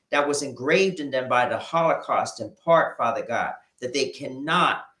God, that was engraved in them by the Holocaust in part, Father God, that they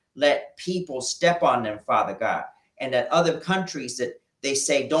cannot let people step on them, Father God, and that other countries that they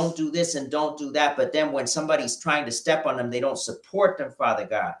say, don't do this and don't do that. But then when somebody's trying to step on them, they don't support them, Father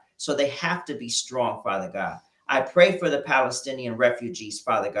God. So they have to be strong, Father God. I pray for the Palestinian refugees,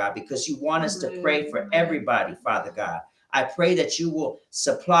 Father God, because you want us to pray for everybody, Father God. I pray that you will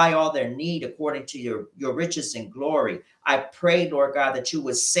supply all their need according to your riches and glory. I pray, Lord God, that you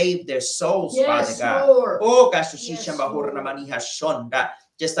would save their souls, Yes, Father God. Lord. Oh, Yes, Lord.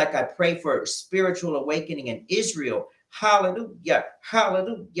 just like I pray for spiritual awakening in Israel. Hallelujah,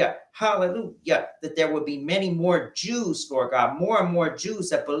 hallelujah, hallelujah. That there will be many more Jews, Lord God, more and more Jews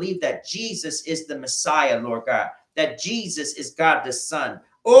that believe that Jesus is the Messiah, Lord God, that Jesus is God the Son.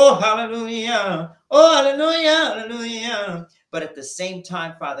 Oh, hallelujah. Oh, hallelujah, hallelujah. But at the same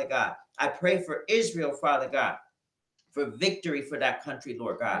time, Father God, I pray for Israel, Father God, for victory for that country,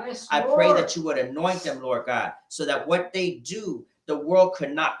 Lord God. Yes, I pray Lord. that you would anoint them, Lord God, so that what they do, the world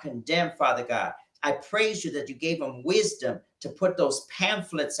could not condemn, Father God. I praise you that you gave them wisdom to put those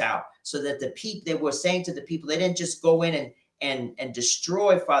pamphlets out so that the people, they were saying to the people, they didn't just go in and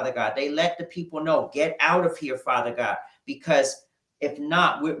destroy, Father God. They let the people know, get out of here, Father God, because if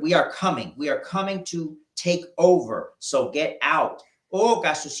not, we are coming. We are coming to take over. So get out. Oh,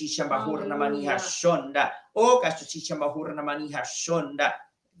 oh,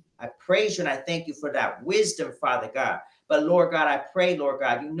 I praise you and I thank you for that wisdom, Father God. But Lord God, I pray, Lord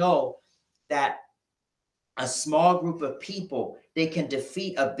God, you know that a small group of people, they can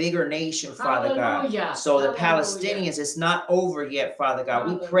defeat a bigger nation, Father Hallelujah. God. So the Hallelujah. Palestinians, it's not over yet, Father God.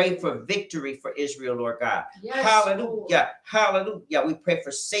 Hallelujah. We pray for victory for Israel, Lord God. Yes, Hallelujah. Lord. Hallelujah. We pray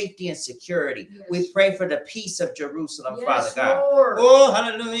for safety and security. Yes. We pray for the peace of Jerusalem, Yes, Father God. Lord. Oh,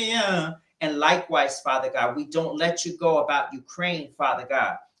 hallelujah. And likewise, Father God, we don't let you go about Ukraine, Father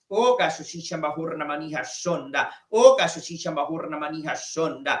God. Oh, Gashushishambahurna maniha shonda. Oh, Gashushishambahurna maniha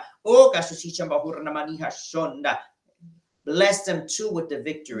shonda. Oh, Gashushishambahurna maniha shonda. Bless them too with the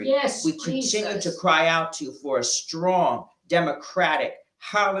victory. Yes, we continue Jesus. to cry out to you for a strong, democratic,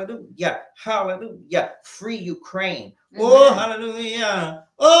 hallelujah, hallelujah, free Ukraine. Amen. Oh, hallelujah.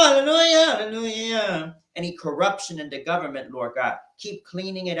 Oh, hallelujah, hallelujah. Any corruption in the government, Lord God, keep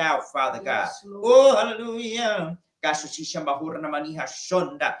cleaning it out, Father God. Yes, Lord. Oh, hallelujah. So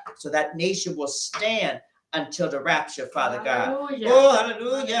that nation will stand until the rapture, Father God. Hallelujah. Oh,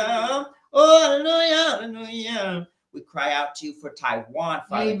 hallelujah. Oh, hallelujah, hallelujah. We cry out to you for Taiwan,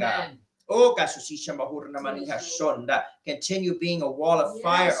 Father God. Amen. Oh, continue being a wall of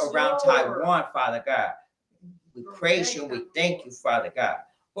fire around Taiwan, Father God. We praise you and we thank you, Father God.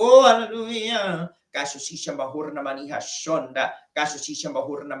 Oh, hallelujah.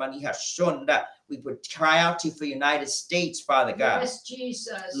 We would cry out to you for United States, Father God. Yes,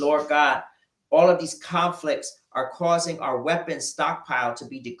 Jesus. Lord God, all of these conflicts are causing our weapons stockpile to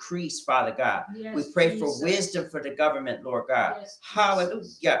be decreased, Father God. Yes, we pray Jesus. for wisdom for the government, Lord God. Yes,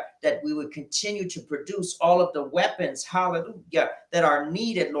 hallelujah. That we would continue to produce all of the weapons, hallelujah, that are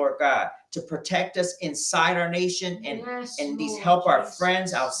needed, Lord God, to protect us inside our nation and, yes, and these Lord, help our Jesus.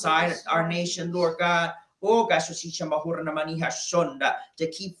 friends outside Yes, our Lord, nation, Jesus. Lord God. Oh,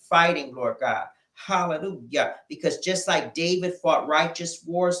 to keep fighting, Lord God. Hallelujah. Because just like David fought righteous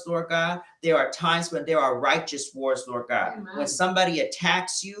wars, Lord God, there are times when there are righteous wars, Lord God. Amen. When somebody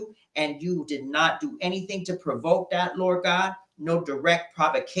attacks you and you did not do anything to provoke that, Lord God, no direct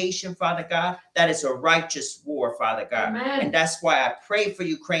provocation, Father God, that is a righteous war, Father God. Amen. And that's why I pray for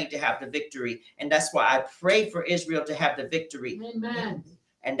Ukraine to have the victory. And that's why I pray for Israel to have the victory. Amen.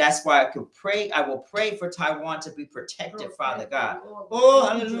 And that's why I will pray for Taiwan to be protected, Father God. Oh,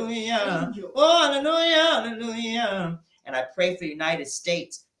 hallelujah. Oh, hallelujah, hallelujah. And I pray for the United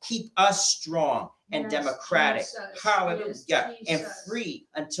States Keep us strong and democratic. Jesus. Hallelujah. Yes, And Jesus. free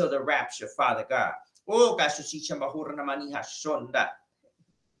until the rapture, Father God. Oh,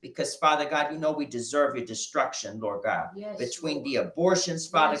 because, Father God, you know we deserve your destruction, Lord God. Yes, between Lord. the abortions,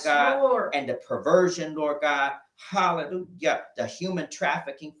 Father Yes, God, Lord. and the perversion, Lord God. Hallelujah. The human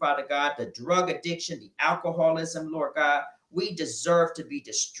trafficking, Father God, the drug addiction, the alcoholism, Lord God. We deserve to be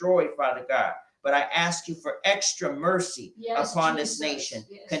destroyed, Father God. But I ask you for extra mercy upon this nation.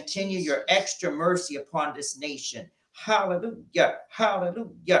 Continue your extra mercy upon this nation. Hallelujah,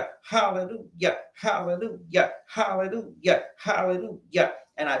 hallelujah, hallelujah, hallelujah, hallelujah, hallelujah.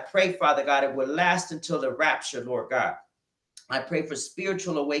 And I pray, Father God, it will last until the rapture, Lord God. I pray for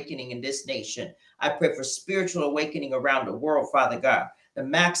spiritual awakening in this nation. I pray for spiritual awakening around the world, Father God. The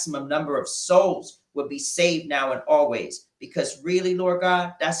maximum number of souls will be saved now and always. Because really, Lord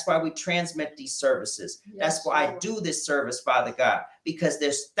God, that's why we transmit these services. That's why I do this service, Father God. Because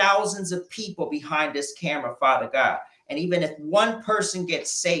there's thousands of people behind this camera, Father God. And even if one person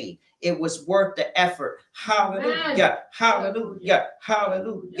gets saved, it was worth the effort. Hallelujah, hallelujah,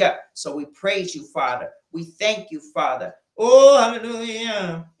 hallelujah. So we praise you, Father. We thank you, Father. Oh,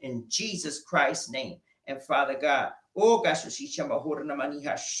 hallelujah. In Jesus Christ's name. And Father God, oh, oh,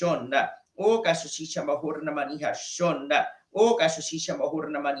 oh,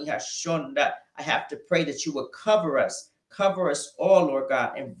 I have to pray that you will cover us. Cover us all, Lord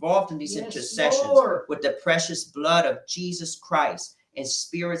God, involved in these intercessions, Lord, with the precious blood of Jesus Christ in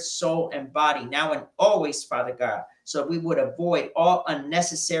spirit, soul, and body, now and always, Father God, so we would avoid all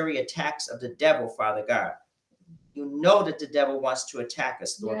unnecessary attacks of the devil, Father God. You know that the devil wants to attack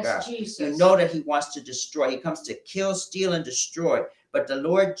us, Lord God. Jesus. You know that he wants to destroy. He comes to kill, steal, and destroy. But the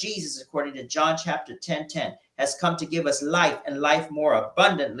Lord Jesus, according to John chapter 10:10, has come to give us life and life more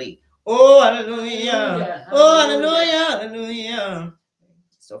abundantly. Oh, hallelujah. Hallelujah. Oh, hallelujah. Hallelujah.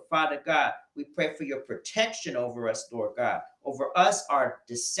 So, Father God, we pray for your protection over us, Lord God, over us, our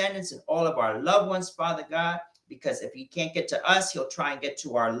descendants, and all of our loved ones, Father God, because if he can't get to us, he'll try and get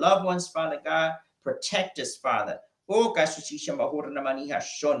to our loved ones, Father God. Protect us, Father. We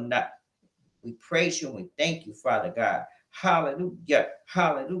praise you and we thank you, Father God. Hallelujah,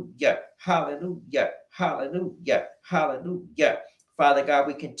 hallelujah, hallelujah, hallelujah, hallelujah. Father God,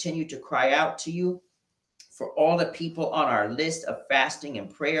 we continue to cry out to you for all the people on our list of fasting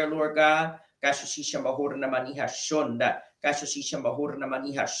and prayer, Lord God.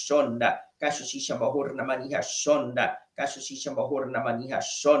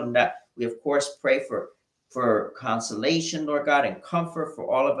 We of course pray for consolation, Lord God, and comfort for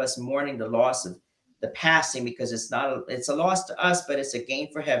all of us mourning the loss of the passing, because it's a loss to us, but it's a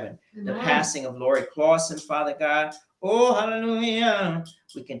gain for heaven. Amen. The passing of Lori Claussen, Father God. Oh, hallelujah.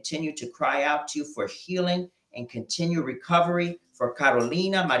 We continue to cry out to you for healing and continue recovery for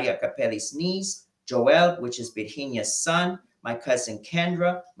Carolina, Maria Capelli's niece, Joel, which is Virginia's son, my cousin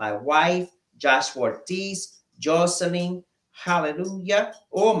Kendra, my wife, Joshua Ortiz, Jocelyn, hallelujah.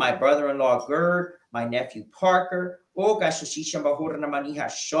 Oh, my brother-in-law Gerd, my nephew Parker, oh,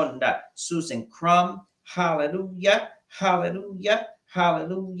 Susan Crum, hallelujah, hallelujah,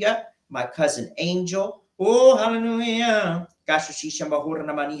 hallelujah. My cousin Angel, oh, hallelujah.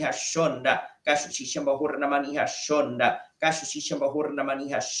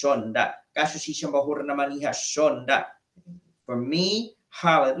 For me,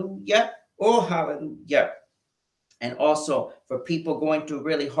 hallelujah, oh, hallelujah. And also for people going through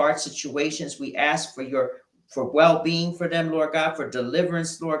really hard situations, we ask for well-being for them, Lord God, for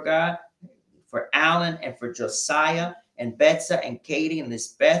deliverance, Lord God, for Alan and for Josiah and Betsa and Katie and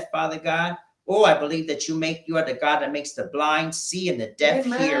Lisbeth, Father God. Oh, I believe that you are the God that makes the blind see and the deaf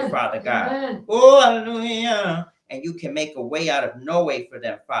hear, Father God. Amen. Oh, hallelujah. And you can make a way out of no way for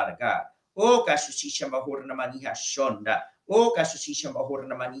them, Father God. Oh,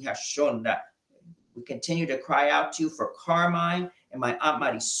 we continue to cry out to you for Carmine and my Aunt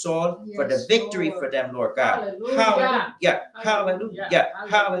Marisol, for the victory, Lord, for them, Lord God. Hallelujah, hallelujah,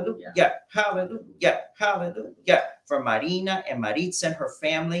 hallelujah, hallelujah, hallelujah. For Marina and Maritza and her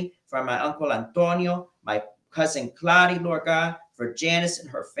family, for my Uncle Antonio, my cousin Clary, Lord God, for Janice and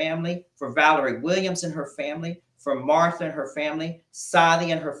her family, for Valerie Williams and her family, for Martha and her family,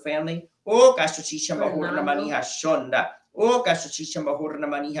 Sadi and her family. Oh,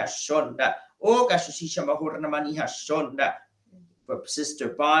 oh, for Sister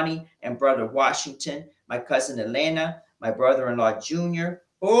Bonnie and Brother Washington, my cousin Elena, my brother-in-law Junior.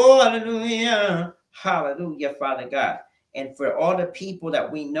 Oh, hallelujah. Hallelujah, Father God. And for all the people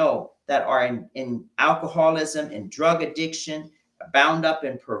that we know that are in alcoholism and drug addiction, bound up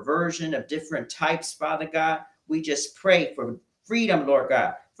in perversion of different types, Father God, we just pray for freedom, Lord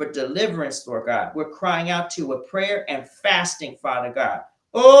God, for deliverance, Lord God. We're crying out to you with prayer and fasting, Father God.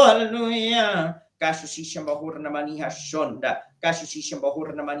 Oh, hallelujah. And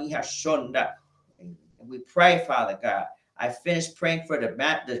we pray, Father God. I finished praying for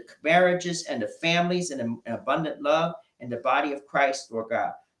the marriages and the families and abundant love in the body of Christ, Lord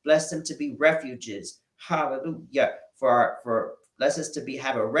God. Bless them to be refuges. Hallelujah. Bless us to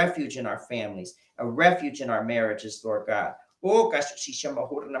have a refuge in our families, a refuge in our marriages, Lord God. Oh,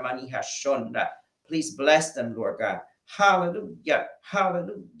 please bless them, Lord God. Hallelujah.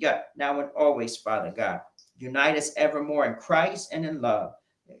 Hallelujah. Now and always, Father God. Unite us evermore in Christ and in love.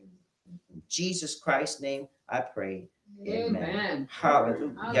 In Jesus Christ's name, I pray. Amen.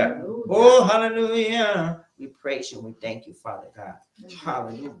 Hallelujah. Hallelujah. Oh, hallelujah. We praise you and we thank you, Father God.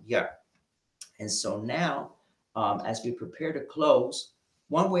 Hallelujah. And so now, as we prepare to close,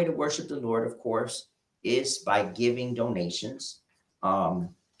 one way to worship the Lord, of course, is by giving donations. And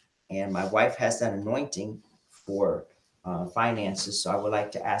my wife has that anointing for finances. So I would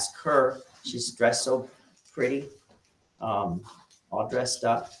like to ask her, she's dressed so pretty, all dressed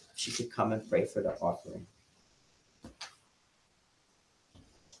up. She could come and pray for the offering.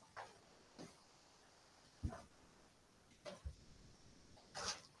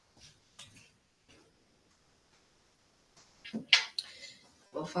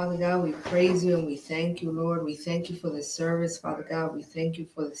 Well, Father God, we praise you and we thank you, Lord. We thank you for this service, Father God. We thank you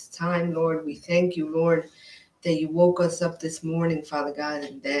for this time, Lord. We thank you, Lord, that you woke us up this morning, Father God,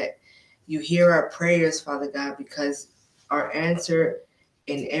 and that you hear our prayers, Father God, because our answer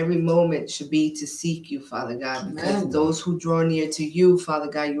in every moment should be to seek you, Father God, because Amen. Those who draw near to you, Father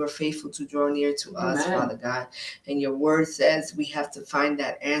God, you are faithful to draw near to Amen. Us, Father God. And your word says we have to find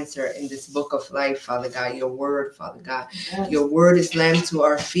that answer in this book of life, Father God. Your word, Father God. Yes. Your word is lamp to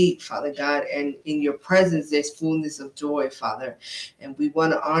our feet, Father God, and in your presence there's fullness of joy, Father. And we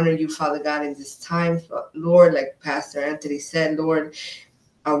want to honor you, Father God, in this time, Lord, like Pastor Anthony said, Lord,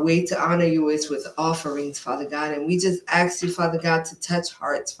 our way to honor you is with offerings, Father God. And we just ask you, Father God, to touch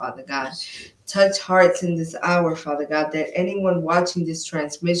hearts, Father God. Touch hearts in this hour, Father God, that anyone watching this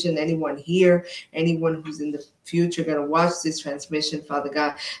transmission, anyone here, anyone who's in the future going to watch this transmission, Father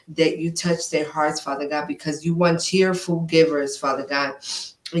God, that you touch their hearts, Father God, because you want cheerful givers, Father God.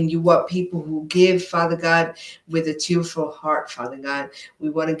 And you want people who give, Father God, with a cheerful heart, Father God. We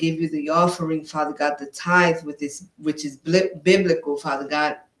want to give you the offering, Father God, the tithe, with this, which is biblical, Father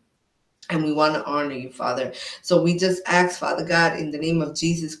God. And we want to honor you, Father. So we just ask, Father God, in the name of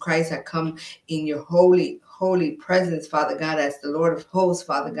Jesus Christ, I come in your holy presence, Father God, as the Lord of hosts,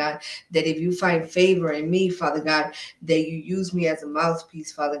 Father God, that if you find favor in me, Father God, that you use me as a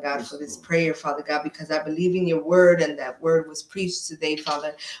mouthpiece, Father God, for this prayer, Father God, because I believe in your word, and that word was preached today,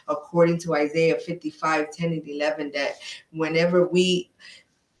 Father, according to Isaiah 55, 10 and 11, that whenever we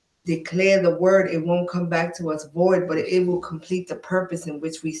declare the word, it won't come back to us void, but it will complete the purpose in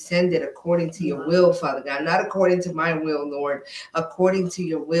which we send it according to your will, Father God. Not according to my will, Lord, according to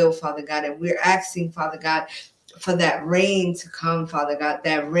your will, Father God. And we're asking, Father God, for that rain to come, Father God,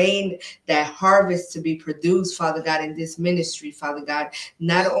 that rain, that harvest to be produced, Father God, in this ministry, Father God.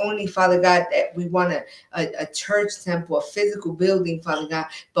 Not only, Father God, that we want a church temple, a physical building, Father God,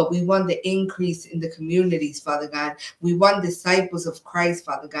 but we want the increase in the communities, Father God. We want disciples of Christ,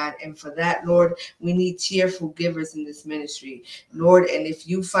 Father God. And for that, Lord, we need cheerful givers in this ministry, Lord. And if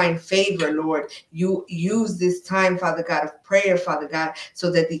you find favor, Lord, you use this time, Father God, of prayer, Father God,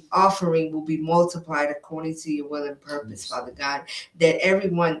 so that the offering will be multiplied according to your will and purpose, Father God, that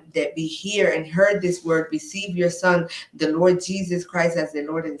everyone that be here and heard this word receive your Son, the Lord Jesus Christ, as their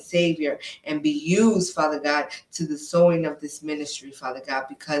Lord and Savior, and be used, Father God, to the sowing of this ministry, Father God,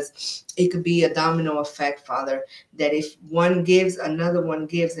 because it could be a domino effect, Father, that if one gives, another one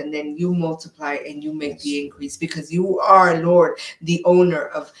gives, and then you multiply and you make the increase, because you are, Lord, the owner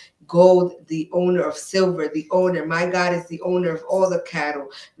of gold, the owner of silver, the owner. My God is the owner of all the cattle,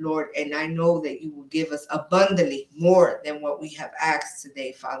 Lord. And I know that you will give us abundantly more than what we have asked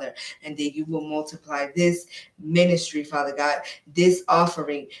today, Father, and that you will multiply this ministry, Father God, this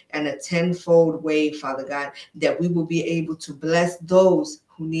offering in a tenfold way, Father God, that we will be able to bless those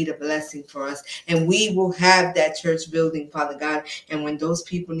who need a blessing for us. And we will have that church building, Father God. And when those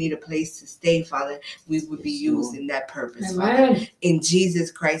people need a place to stay, Father, we will be used in that purpose, Amen. Father. In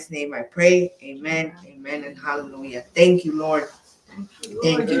Jesus Christ's name I pray. Amen. Amen and hallelujah. Thank you, Lord.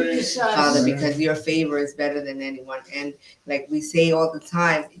 Thank you, Father, because your favor is better than anyone. And like we say all the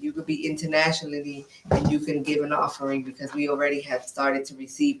time, you could be internationally and you can give an offering, because we already have started to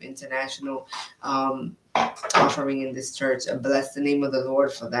receive international offering in this church. And bless the name of the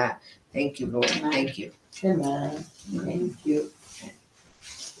Lord for that. Thank you, Lord. Thank you. Amen. Thank you.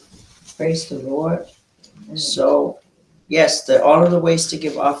 Praise the Lord. So, yes, all of the ways to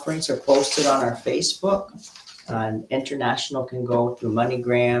give offerings are posted on our Facebook. International can go through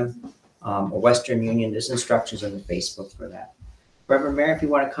MoneyGram or Western Union. There's instructions on the Facebook for that. Reverend Mary, if you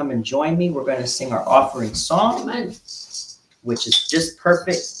want to come and join me, we're going to sing our offering song, Amen. which is just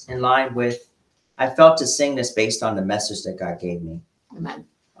perfect in line with, I felt to sing this based on the message that God gave me. Amen.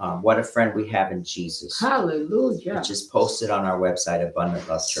 What a friend we have in Jesus. Hallelujah. Which is posted on our website,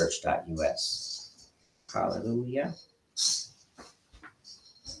 abundantlovechurch.us. Hallelujah.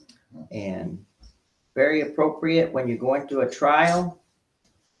 And very appropriate when you're going through a trial,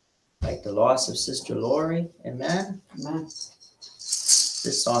 like the loss of Sister Lori. Amen. Amen.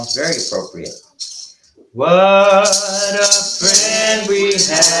 This song's very appropriate. What a friend we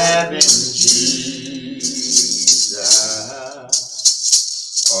have in Jesus.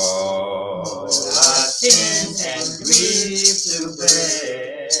 All our sins and grief to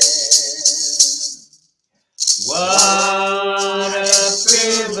bear. What a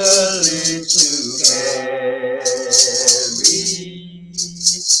privilege to carry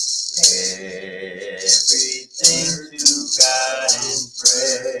everything to God in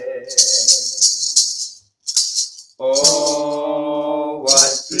prayer. Oh,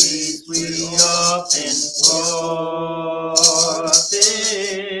 what peace we often forfeit.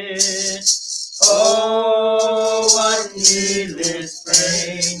 Oh, what needless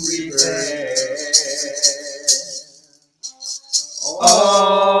pain we bear.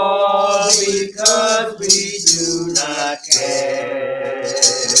 All because we do not carry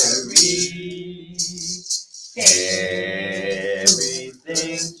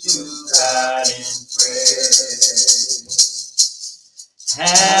everything to God in prayer.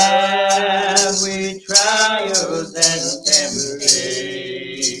 Have we trials and temptations?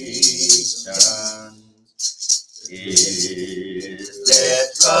 Is there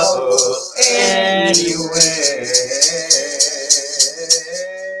trouble anywhere?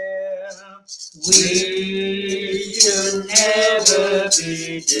 We should never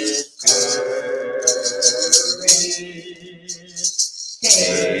be discouraged.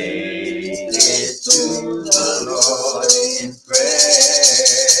 Take it to the Lord in prayer.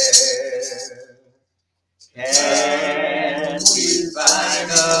 Can we find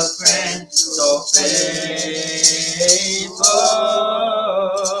a friend so faithful,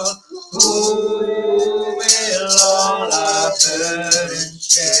 who will all our burdens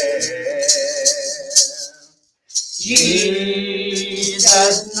share?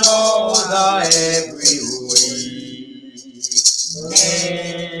 Jesus knows our every weakness.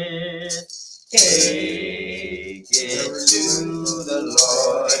 Take it to the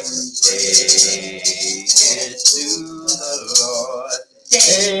Lord. Take it to the Lord.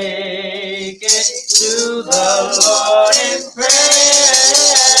 Take it to the Lord in prayer.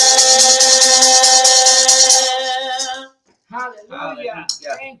 Hallelujah.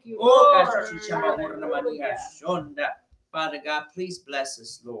 Thank you, Oh, Lord. Father God, please bless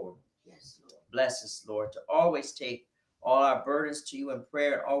us, Lord. Yes, Lord. Bless us, Lord, to always take all our burdens to you in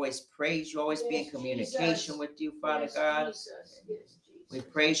prayer, always praise you, always be in communication with you, Father God. Jesus. Yes, we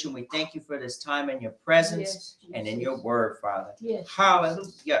praise you and we thank you for this time in your presence and in your word, Father. Yes.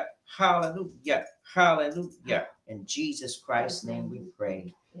 Hallelujah, hallelujah, hallelujah. In Jesus Christ's name we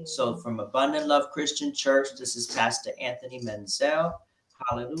pray. So from Abundant Love Christian Church, this is Pastor Anthony Menzel.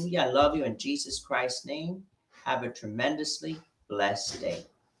 Hallelujah. I love you in Jesus Christ's name. Have a tremendously blessed day.